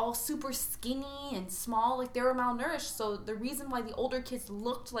 all super skinny and small, like they were malnourished. So the reason why the older kids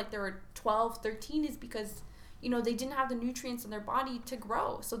looked like they were 12, 13 is because, you know, they didn't have the nutrients in their body to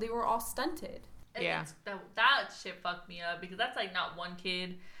grow. So they were all stunted. And Yeah. that shit fucked me up because that's like not one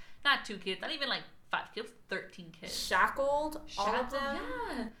kid, not two kids, not even like 5 kids, 13 kids. Shackled, all of them.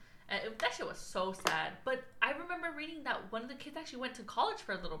 Yeah. And that shit was so sad. But I remember reading that one of the kids actually went to college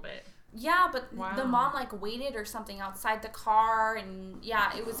for a little bit. Yeah, but Wow. the mom like waited or something outside the car, and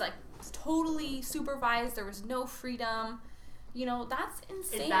yeah, it was like totally supervised. There was no freedom. You know, that's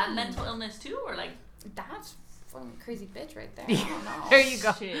insane. Is that mental illness too, or like? That's fucking crazy bitch right there. I don't know. There you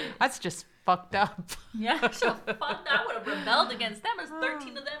go. Shit. That's just fucked up. Yeah, so fuck that. I would have rebelled against them. There's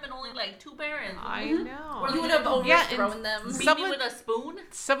 13 of them and only like 2 parents. I Mhm. know. Or You would have Yeah, and overthrown them. Beat Some me of- with a spoon.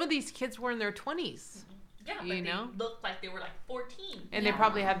 Some of these kids were in their 20s, Yeah, but you they know? looked like they were like 14. and Yeah. they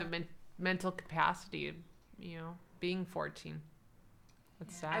probably had the mental capacity of, you know, being 14.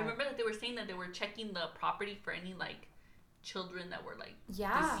 That's sad. I remember that they were saying that they were checking the property for any like children that were like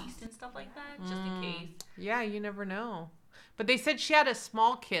Yeah. deceased and stuff like that, just in case. Yeah, you never know. But they said she had a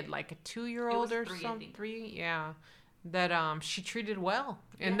small kid, like a 2-year-old It or was 3, I something. think. 3, yeah. That she treated well,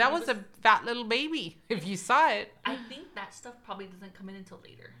 and Yeah, that it was was- a fat little baby. If you saw it, I think that stuff probably doesn't come in until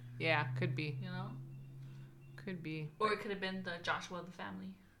later, yeah, could be, you know? could be Or it could have been the Joshua of the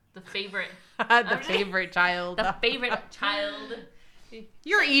family. The favorite. the favorite child. The favorite child.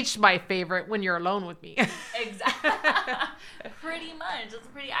 You're each my favorite when you're alone with me. Exactly. Pretty much. That's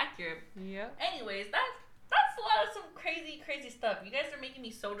pretty accurate. Yeah. Anyways, that's a lot of some crazy stuff. You guys are making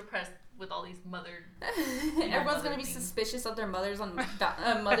me so depressed with all these mother. Everyone's gonna be suspicious of their mothers on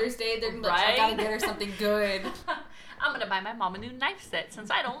Mother's Day. They're gonna be like, Right? I gotta get her something good. I'm gonna buy my mom a new knife set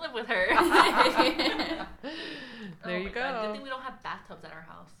since I don't live with her. There you my go. God. Good thing we don't have bathtubs at our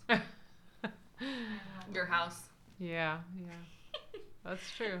house. Your house. Yeah. That's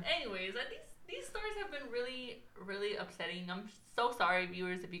true. Anyways, these stories have been really, really upsetting. I'm so sorry,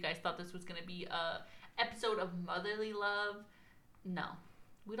 viewers, if you guys thought this was gonna be a episode of motherly love. No,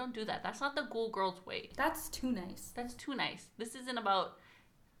 we don't do that. That's not the Ghoul Girls way. That's too nice. That's too nice. This isn't about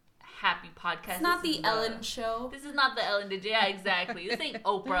happy podcast. It's not the Ellen show. This is not the Ellen DeGeneres. Yeah, exactly. This ain't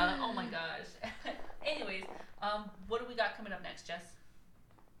Oprah. Oh my gosh. Anyways, what do we got coming up next, Jess?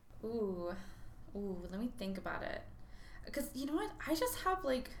 Ooh, let me think about it. Because you know what? I just have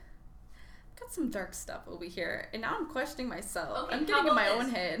got some dark stuff over here, and now I'm questioning myself. Okay, I'm how getting in about my this? own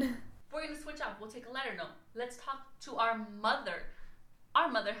head. We're going to switch up. We'll take a letter note. Let's talk to our mother. Our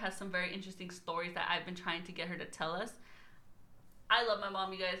mother has some very interesting stories that I've been trying to get her to tell us. I love my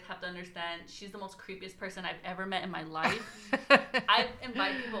mom. You guys have to understand. She's the most creepiest person I've ever met in my life. I've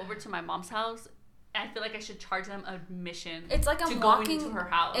invited people over to my mom's house. I feel like I should charge them admission. It's like to I'm going walking into her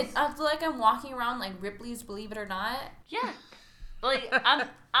house. I feel like I'm walking around like Ripley's Believe It or Not. Yeah, like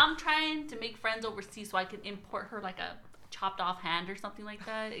I'm trying to make friends overseas so I can import her like a chopped off hand or something like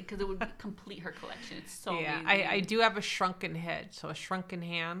that because it would complete her collection. It's so amazing. I do have a shrunken head, so a shrunken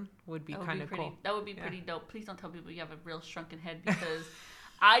hand would be kind of cool. That would be pretty dope. Please don't tell people you have a real shrunken head because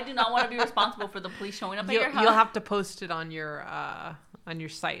I do not want to be responsible for the police showing up at your house. You'll have to post it on your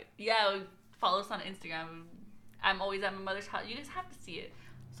site. Yeah, follow us on Instagram. I'm always at my mother's house. You guys have to see it.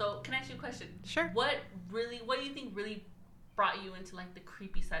 So can I ask you a question? Sure. What do you think really brought you into like the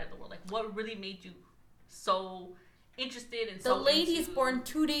creepy side of the world? Like what really made you so interested in The lady's born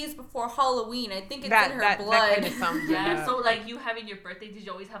 2 days before Halloween. I think it's in her blood. That kind of sounds Yeah, so like you having your birthday, did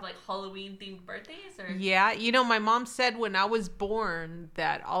you always have like Halloween themed birthdays or? Yeah, my mom said when I was born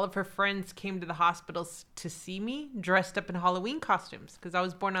that all of her friends came to the hospitals to see me dressed up in Halloween costumes because I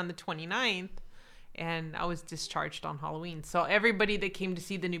was born on the 29th and I was discharged on Halloween. So everybody that came to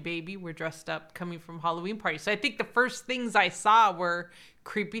see the new baby were dressed up coming from Halloween parties. So I think the first things I saw were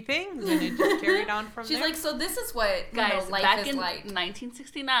creepy things and it just carried on from there. She's like, so this is what Guys, life back is in like.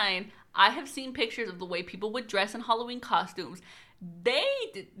 1969, I have seen pictures of the way people would dress in Halloween costumes.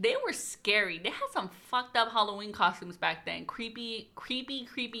 They were scary. They had some fucked up Halloween costumes back then. Creepy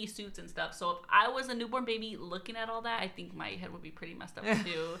suits and stuff. So if I was a newborn baby looking at all that, I think my head would be pretty messed up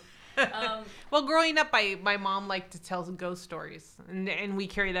too. Well, growing up, my mom liked to tell ghost stories, and we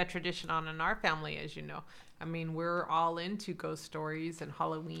carry that tradition on in our family, as you know. I mean, we're all into ghost stories and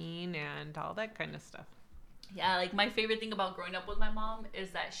Halloween and all that kind of stuff. Yeah, like my favorite thing about growing up with my mom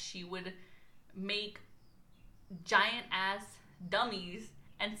is that she would make giant ass dummies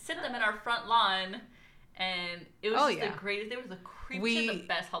and sit them in our front lawn. And it was the greatest. They were the creepiest, the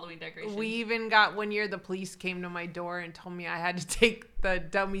best Halloween decorations. We even got one year the police came to my door and told me I had to take the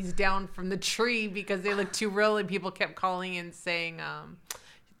dummies down from the tree because they looked too real, and people kept calling and saying,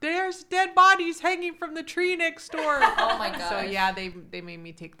 there's dead bodies hanging from the tree next door. Oh my god. So yeah, they made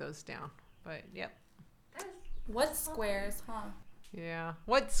me take those down. But yep. What squares, huh? Yeah.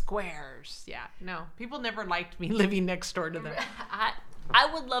 What squares? Yeah. No. People never liked me living next door to them.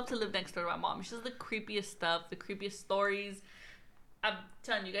 I would love to live next door to my mom. She does the creepiest stuff, the creepiest stories. I'm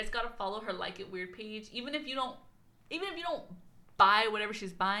telling you, guys gotta follow her Like It Weird page. Even if you don't buy whatever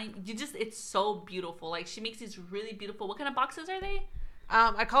she's buying, it's so beautiful. Like she makes these really beautiful. What kind of boxes are they?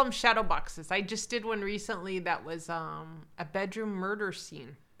 I call them shadow boxes. I just did one recently that was a bedroom murder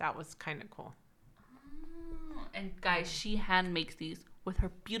scene. That was kind of cool. And guys, she hand makes these with her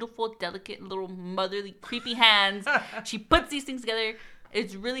beautiful, delicate, little motherly, creepy hands. She puts these things together.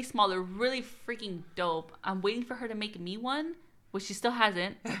 It's really small. They're really freaking dope. I'm waiting for her to make me one, which she still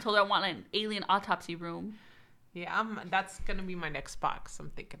hasn't. I told her I want an alien autopsy room. Yeah, that's going to be my next box. I'm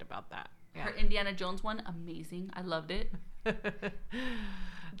thinking about that. Yeah. Her Indiana Jones one, amazing. I loved it.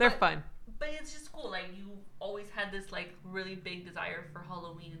 They're fun. But it's just cool. Like, you always had this, like, really big desire for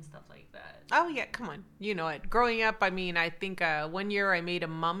Halloween and stuff like that. Oh, yeah, come on. You know it. Growing up, I mean, I think 1 year I made a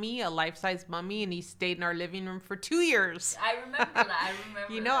mummy, a life-size mummy, and he stayed in our living room for 2 years. I remember that.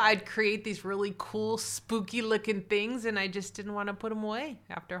 You know, I'd create these really cool, spooky-looking things, and I just didn't want to put them away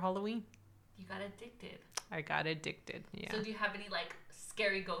after Halloween. You got addicted. I got addicted, yeah. So do you have any, like,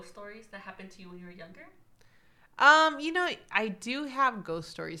 scary ghost stories that happened to you when you were younger? I do have ghost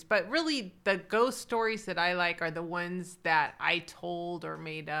stories, but really the ghost stories that I like are the ones that I told or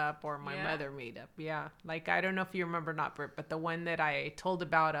made up or my mother made up. Yeah. Like, I don't know if you remember or not, Britt, but the one that I told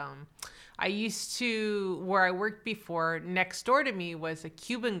about, I used to, where I worked before, next door to me was a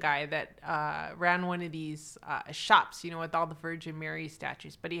Cuban guy that ran one of these shops, with all the Virgin Mary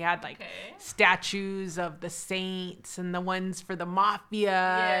statues. But he had like statues of the saints and the ones for the mafia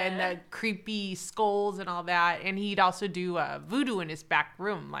and the creepy skulls and all that. And he'd also do voodoo in his back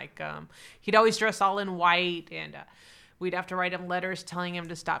room. Like he'd always dress all in white, and we'd have to write him letters telling him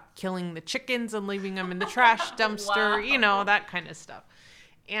to stop killing the chickens and leaving them in the trash dumpster, that kind of stuff.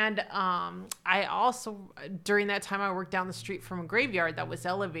 And I also, during that time, I worked down the street from a graveyard that was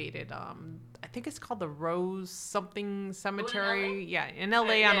elevated. I think it's called the Rose something Cemetery. In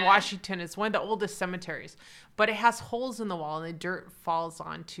LA on Washington. It's one of the oldest cemeteries. But it has holes in the wall, and the dirt falls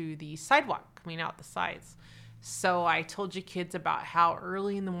onto the sidewalk coming out the sides. So I told you kids about how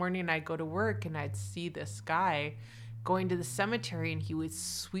early in the morning I'd go to work, and I'd see this guy going to the cemetery, and he would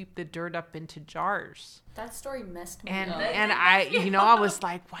sweep the dirt up into jars. That story messed me and up. And I was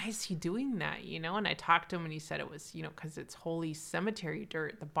like, why is he doing that? And I talked to him, and he said it was, because it's holy cemetery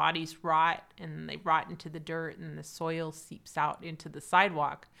dirt. The bodies rot, and they rot into the dirt, and the soil seeps out into the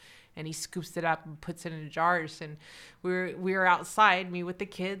sidewalk. And he scoops it up and puts it in jars. And we were outside, me with the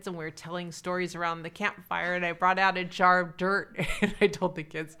kids, and we were telling stories around the campfire. And I brought out a jar of dirt, and I told the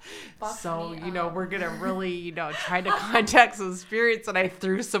kids, we're going to really, try to contact some spirits. And I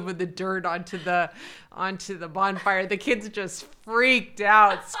threw some of the dirt onto the bonfire. The kids just freaked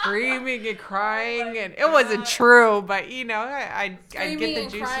out, screaming and crying. And it wasn't true, but, I get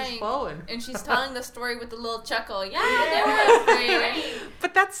the juices flowing. And she's telling the story with a little chuckle. Yeah, they were afraid.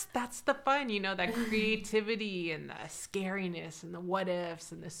 But that's the fun, that creativity and the scariness and the what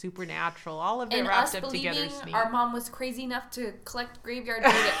ifs and the supernatural, all of it wrapped up together. Our mom was crazy enough to collect graveyard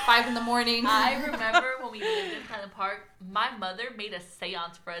dirt at 5 a.m. I remember when we lived in Highland Park, my mother made a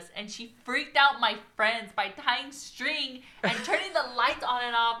seance for us, and she freaked out my friends by tying string and turning the lights on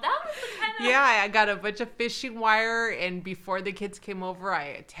and off. That was the kind of... Yeah, I got a bunch of fishing wire, and before the kids came over, I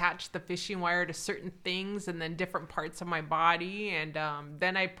attached the fishing wire to certain things and then different parts of my body, and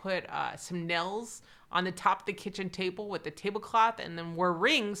then I put some nails on the top of the kitchen table with the tablecloth, and then wore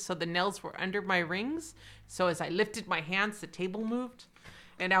rings, so the nails were under my rings. So as I lifted my hands, the table moved.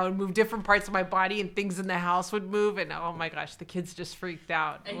 And I would move different parts of my body, and things in the house would move. And oh my gosh, the kids just freaked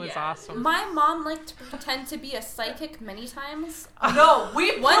out. It was awesome. My mom liked to pretend to be a psychic many times. No,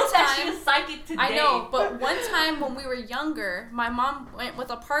 we proved that she was psychic today. I know, but one time when we were younger, my mom went with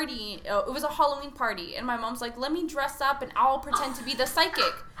a party. It was a Halloween party. And my mom's like, let me dress up and I'll pretend to be the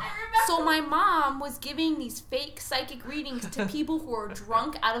psychic. So my mom was giving these fake psychic readings to people who were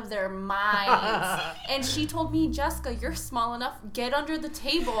drunk out of their minds. And she told me, Jessica, you're small enough. Get under the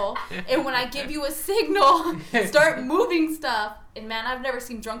table. And when I give you a signal, start moving stuff. And man, I've never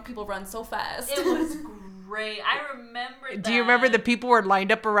seen drunk people run so fast. It was great. I remember that. Do you remember the people were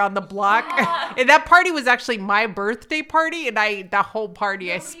lined up around the block? Yeah. And that party was actually my birthday party. And the whole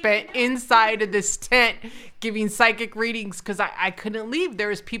party I spent inside of this tent giving psychic readings because I couldn't leave. There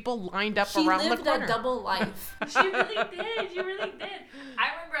was people lined up around the corner. She lived a double life. She really did. She really did.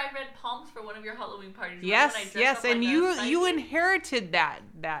 I remember I read palms for one of your Halloween parties. Yes, and you inherited that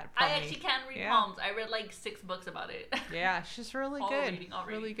from I actually can read palms. I read like 6 books about it. Yeah, she's really good. Already.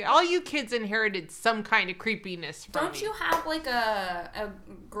 Really good. All you kids inherited some kind of creepiness from Don't you have like a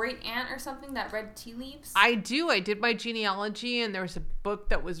great aunt or something that read tea leaves? I do. I did my genealogy, and there was a book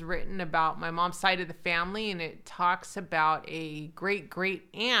that was written about my mom's side of the family, and it talks about a great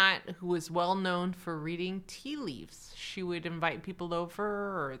aunt who was well known for reading tea leaves. She would invite people over,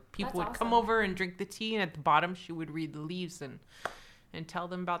 or people would come over and drink the tea, and at the bottom she would read the leaves and tell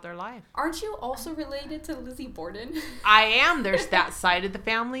them about their life. Aren't you also related to Lizzie Borden? I am. There's that side of the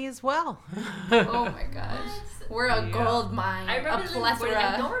family as well. Oh my gosh. We're a gold mine. I remember a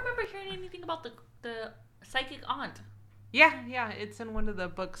plethora. I don't remember hearing anything about the psychic aunt. Yeah, it's in one of the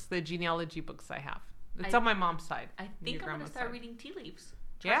books, the genealogy books I have. It's on my mom's side. I think I'm going to start reading tea leaves.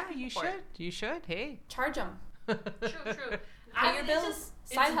 You should. You should. Hey. Charge them. True. Pay your bills.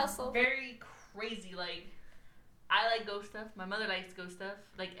 Side hustle. Very crazy. Like, I like ghost stuff. My mother likes ghost stuff.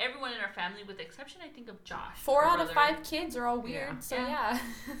 Like, everyone in our family, with the exception, I think, of Josh. 4 out of 5 kids are all weird. Yeah.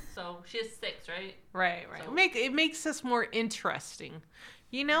 So she has 6, right? Right. So. It makes us more interesting.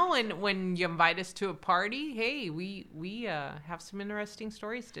 And when you invite us to a party, hey, we have some interesting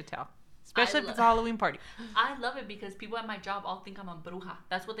stories to tell. Especially if it's a Halloween party. I love it because people at my job all think I'm a bruja.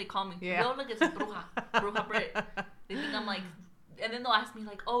 That's what they call me. Yeah. Yo, look, it's bruja. Bruja Brit. They think I'm like and then they'll ask me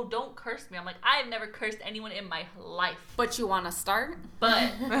like, "Oh, don't curse me." I'm like, "I have never cursed anyone in my life." But you want to start?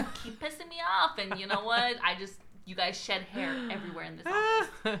 But keep pissing me off, and you know what? You guys shed hair everywhere in this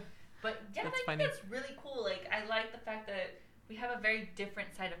office. But yeah, I think that's really cool. Like, I like the fact that we have a very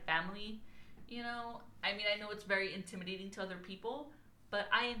different side of family. You know, I mean, I know it's very intimidating to other people, but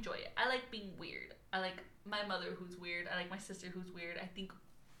I enjoy it. I like being weird. I like my mother who's weird. I like my sister who's weird. I think,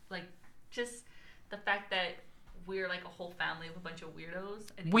 like, just the fact that we're like a whole family of a bunch of weirdos.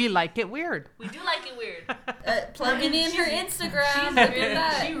 We like it weird. We do like it weird. Plugging in her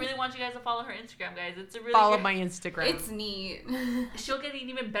Instagram. She really wants you guys to follow her Instagram, guys. It's a really follow my Instagram. It's neat. She'll get an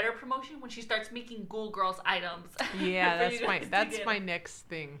even better promotion when she starts making Ghoul Girls items. Yeah, that's my next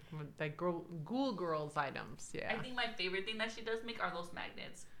thing. Like Ghoul Girls items. Yeah. I think my favorite thing that she does make are those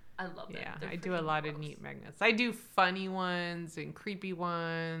magnets. I love them. Yeah, I do a lot of neat magnets. I do funny ones and creepy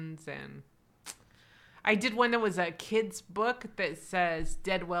ones, and I did one that was a kid's book that says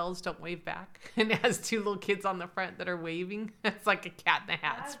 "Dead Wells Don't Wave Back," and it has 2 little kids on the front that are waving. It's like a Cat in the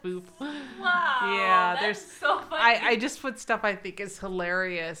Hat spoof. Wow. Yeah, that's so funny. I just put stuff I think is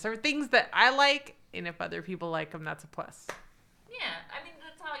hilarious or things that I like, and if other people like them, that's a plus. Yeah, I mean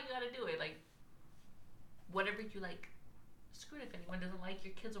that's how you gotta do it. Like whatever you like. Screw it if anyone doesn't like.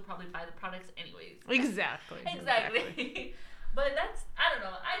 Your kids will probably buy the products anyways. Exactly. But I don't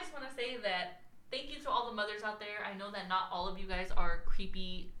know. I just want to say that. Thank you to all the mothers out there. I know that not all of you guys are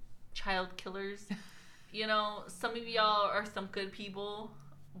creepy child killers. You know, some of y'all are some good people.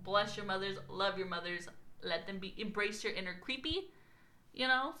 Bless your mothers. Love your mothers. Let them be. Embrace your inner creepy. You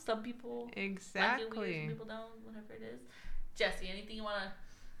know, some people exactly. like it weird, some people don't. Whatever it is. Jesse, anything you want to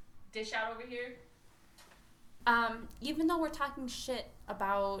dish out over here? Even though we're talking shit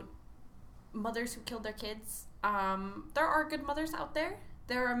about mothers who killed their kids, there are good mothers out there.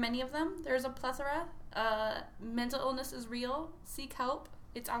 There are many of them. There's a plethora. Mental illness is real. Seek help.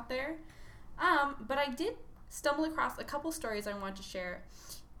 It's out there. But I did stumble across a couple stories I want to share.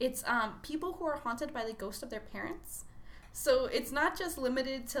 It's people who are haunted by the ghost of their parents. So it's not just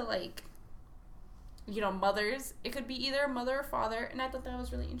limited to like, you know, mothers. It could be either mother or father. And I thought that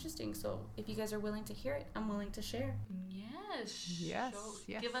was really interesting. So if you guys are willing to hear it, I'm willing to share. Yes.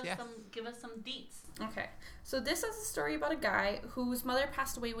 Give us some deets. Okay. So this is a story about a guy whose mother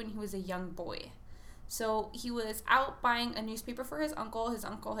passed away when he was a young boy. So he was out buying a newspaper for his uncle. His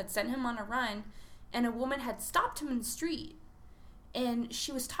uncle had sent him on a run, and a woman had stopped him in the street. And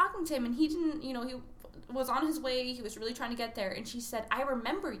she was talking to him, and he didn't, you know, he was on his way. He was really trying to get there. And she said, "I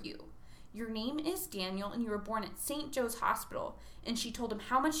remember you. Your name is Daniel, and you were born at St. Joe's Hospital." And she told him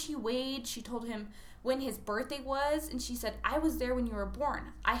how much he weighed. She told him when his birthday was. And she said, "I was there when you were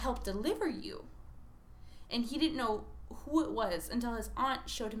born. I helped deliver you." And he didn't know who it was until his aunt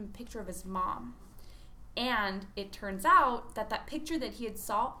showed him a picture of his mom. And it turns out that that picture that he had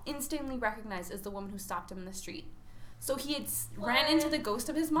saw instantly recognized as the woman who stopped him in the street. So he had ran into the ghost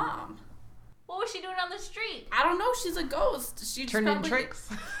of his mom. What was she doing on the street? I don't know. She's a ghost. She turning tricks.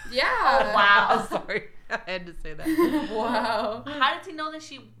 Yeah. Oh, wow. Sorry. I had to say that. Wow. How did he know that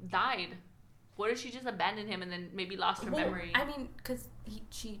she died? What if she just abandoned him and then maybe lost her memory? I mean, because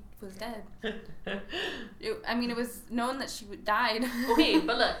she was dead. It was known that she died. Okay,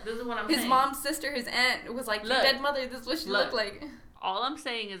 but look, this is what I'm saying. His mom's sister, his aunt, was like, "Your dead mother, this is what she looked like." All I'm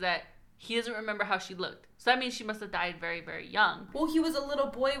saying is that he doesn't remember how she looked. So that means she must have died very, very young. Well, he was a little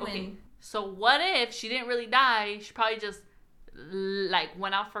boy when... Okay, so what if she didn't really die? She probably just, like,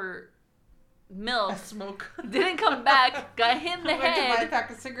 went out for milk. Smoke. Didn't come back, got hit in the head. Went to buy a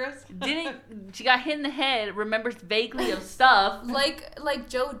pack of cigarettes. She got hit in the head, remembers vaguely of stuff. Like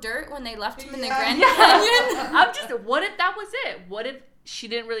Joe Dirt when they left him in the Grand Canyon. What if that was it? What if she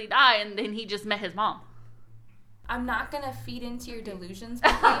didn't really die and then he just met his mom? I'm not gonna feed into your delusions.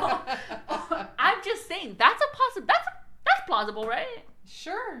 I'm just saying that's plausible, right?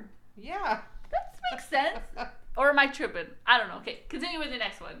 Sure. Yeah. That makes sense. Or am I tripping? I don't know. Okay, continue with the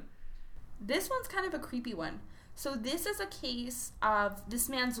next one. This one's kind of a creepy one. So this is a case of this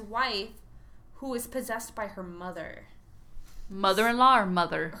man's wife who is possessed by her mother. Mother-in-law or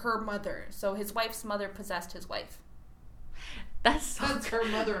mother? Her mother. So his wife's mother possessed his wife. That's her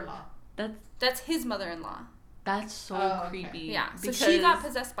mother-in-law. That's his mother-in-law. That's so creepy. Yeah. So she got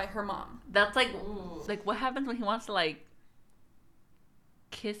possessed by her mom. That's like what happens when he wants to like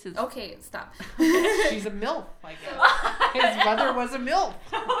kiss his... Okay, stop. She's a MILF, I guess. His mother was a MILF.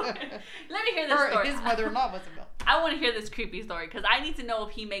 Let me hear this story. His mother-in-law was a MILF. I want to hear this creepy story because I need to know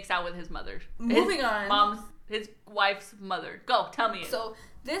if he makes out with his mother. Moving on. His wife's mother. Go, tell me it. So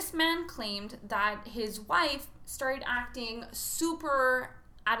this man claimed that his wife started acting super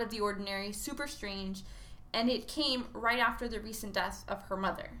out of the ordinary, super strange, And it came right after the recent death of her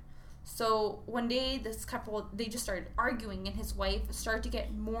mother. So one day, this couple, they just started arguing, and his wife started to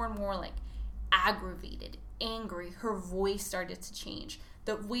get more and more like aggravated, angry. Her voice started to change.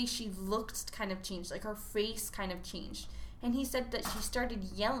 The way she looked kind of changed, like her face kind of changed. And he said that she started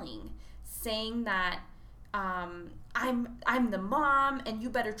yelling, saying that I'm the mom, and you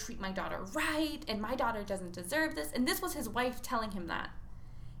better treat my daughter right, and my daughter doesn't deserve this. And this was his wife telling him that.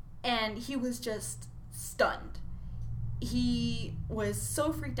 And he was just stunned. He was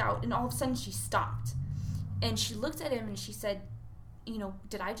so freaked out, and all of a sudden she stopped. And she looked at him and she said, you know,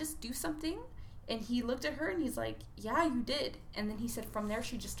 did I just do something? And he looked at her and he's like, yeah, you did. And then he said from there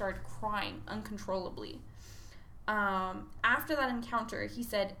she just started crying uncontrollably. After that encounter, he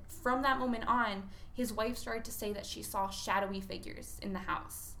said from that moment on, his wife started to say that she saw shadowy figures in the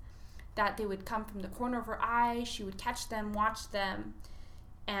house. That they would come from the corner of her eye, she would catch them, watch them,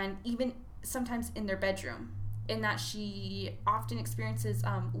 and even sometimes in their bedroom. And that she often experiences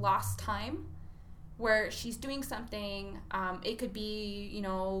lost time, where she's doing something. It could be,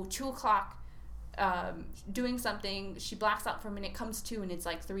 2 o'clock, doing something. She blacks out for a minute, comes to, and it's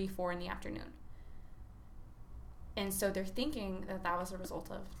like 3, 4 in the afternoon. And so they're thinking that was a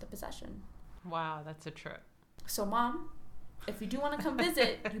result of the possession. Wow, that's a trip. So, Mom, if you do want to come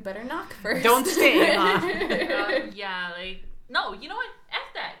visit, you better knock first. Don't stay, huh? No, you know what?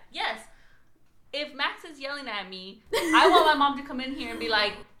 F that. Yes. If Max is yelling at me, I want my mom to come in here and be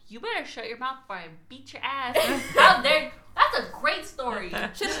like, you better shut your mouth before I beat your ass. How dare. That's a great story.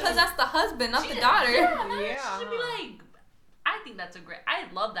 Should have possessed the husband, not the daughter. Yeah. She should be like, I think that's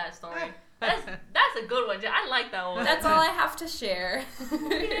I love that story. That's a good one. I like that one. That's all I have to share.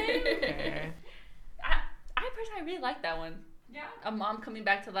 Okay. I personally really like that one. Yeah. A mom coming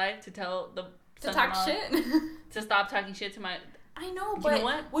back to life to tell the to talk shit. To stop talking shit to my... I know, but you know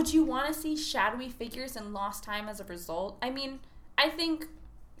what? Would you want to see shadowy figures and lost time as a result? I mean, I think,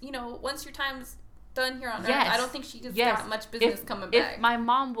 once your time's done here on Earth, I don't think she has got much business coming back. If my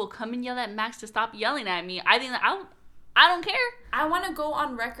mom will come and yell at Max to stop yelling at me, I think I don't care. I want to go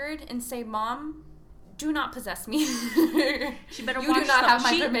on record and say, Mom, do not possess me. She better. You do not have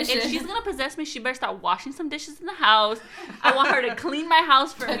my permission. If she's gonna possess me, she better start washing some dishes in the house. I want her to clean my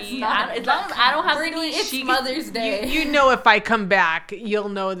house for me. As long as I don't have to do it, it's Mother's Day. You know, if I come back, you'll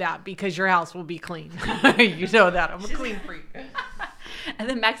know that because your house will be clean. You know that. I'm a clean freak. And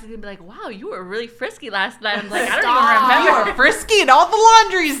then Max is gonna be like, "Wow, you were really frisky last night." I'm like, I don't even remember. You were frisky, and all the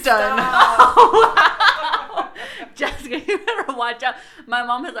laundry's done. Oh, wow. Jessica, you better watch out. My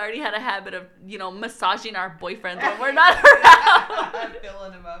mom has already had a habit of, massaging our boyfriends when we're not around.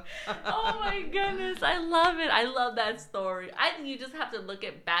 Filling him up. Oh my goodness, I love it. I love that story. I think you just have to look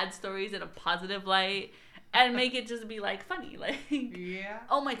at bad stories in a positive light and make it just be like funny. Like, yeah.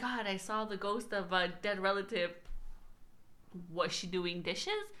 Oh my God, I saw the ghost of a dead relative. Was she doing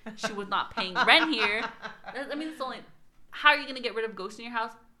dishes? She was not paying rent here. I mean, it's only... How are you going to get rid of ghosts in your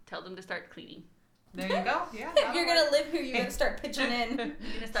house? Tell them to start cleaning. There you go. Yeah. If you're going to live here, you're going to start pitching in. You're going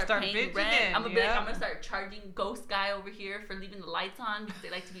to start paying rent. I'm going to start charging ghost guy over here for leaving the lights on because they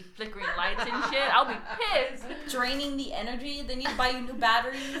like to be flickering lights and shit. I'll be pissed. Draining the energy. They need to buy you new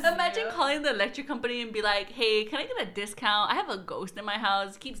batteries. Imagine calling the electric company and be like, hey, can I get a discount? I have a ghost in my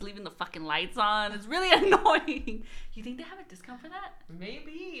house. It keeps leaving the fucking lights on. It's really annoying. You think they have a discount for that?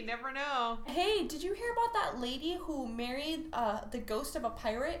 Maybe. You never know. Hey, did you hear about that lady who married the ghost of a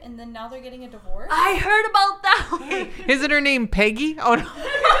pirate and then now they're getting a divorce? I heard about that one. Isn't her name Peggy? Oh, no.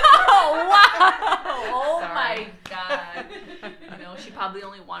 Oh, wow. Oh, my God. She probably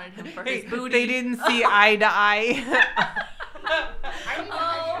only wanted him for his booty. They didn't see eye to eye.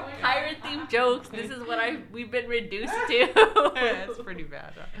 Oh, pirate-themed jokes. This is what we've been reduced to. That's pretty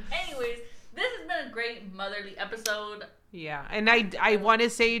bad. Anyways, this has been a great motherly episode. Yeah, and I want to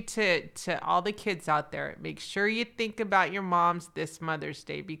say to all the kids out there, make sure you think about your moms this Mother's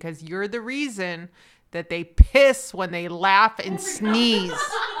Day because you're the reason that they piss when they laugh and sneeze.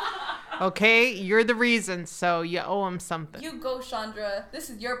 Okay? You're the reason, so you owe them something. You go, Chandra. This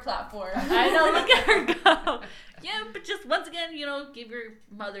is your platform. I know, look at her go. Yeah, but just once again, give your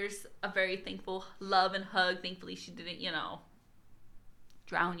mothers a very thankful love and hug. Thankfully, she didn't,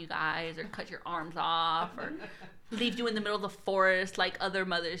 drown you guys or cut your arms off or leave you in the middle of the forest like other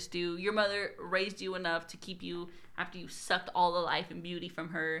mothers do. Your mother raised you enough to keep you after you sucked all the life and beauty from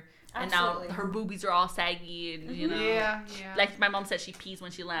her. Absolutely. And now her boobies are all saggy and, you know. Yeah. Like my mom said, she pees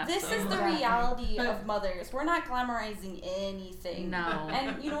when she laughs. This is the reality of mothers. We're not glamorizing anything. No.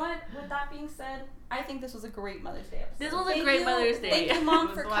 And you know what? With that being said, I think this was a great Mother's Day episode. This was a great Mother's Day. Thank you, Mom, It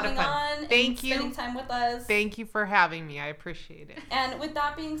was for a lot of coming fun. on Thank and you. spending time with us. Thank you for having me. I appreciate it. And with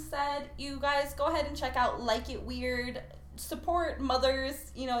that being said, you guys go ahead and check out Like It Weird. Support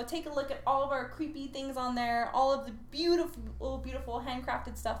mothers. You know, take a look at all of our creepy things on there. All of the beautiful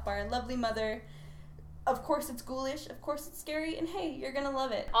handcrafted stuff by our lovely mother. Of course, it's ghoulish. Of course, it's scary. And hey, you're gonna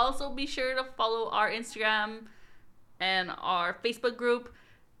love it. Also, be sure to follow our Instagram and our Facebook group.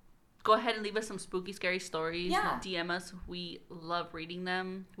 Go ahead and leave us some spooky, scary stories. Yeah. DM us. We love reading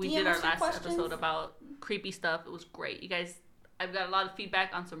them. We DM did our us your last questions. episode about creepy stuff. It was great. You guys, I've got a lot of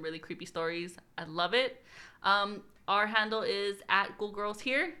feedback on some really creepy stories. I love it. Our handle is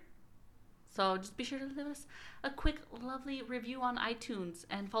 @GhoulGirlsHere. So just be sure to leave us a quick, lovely review on iTunes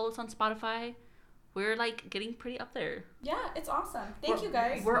and follow us on Spotify. We're like getting pretty up there. Yeah, it's awesome. Thank you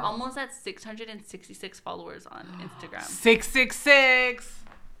guys. We're almost at 666 followers on Instagram. 666.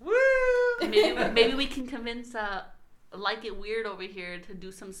 Woo! Maybe we can convince Like It Weird over here to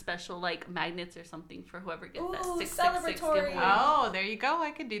do some special like magnets or something for whoever gets that Ooh, 666 celebratory. giveaway. Oh, there you go.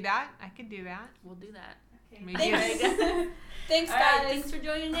 I could do that. We'll do that. Maybe Thanks, it's- thanks All guys. right, thanks for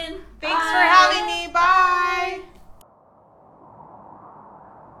joining in. Thanks Bye. for having me. Bye.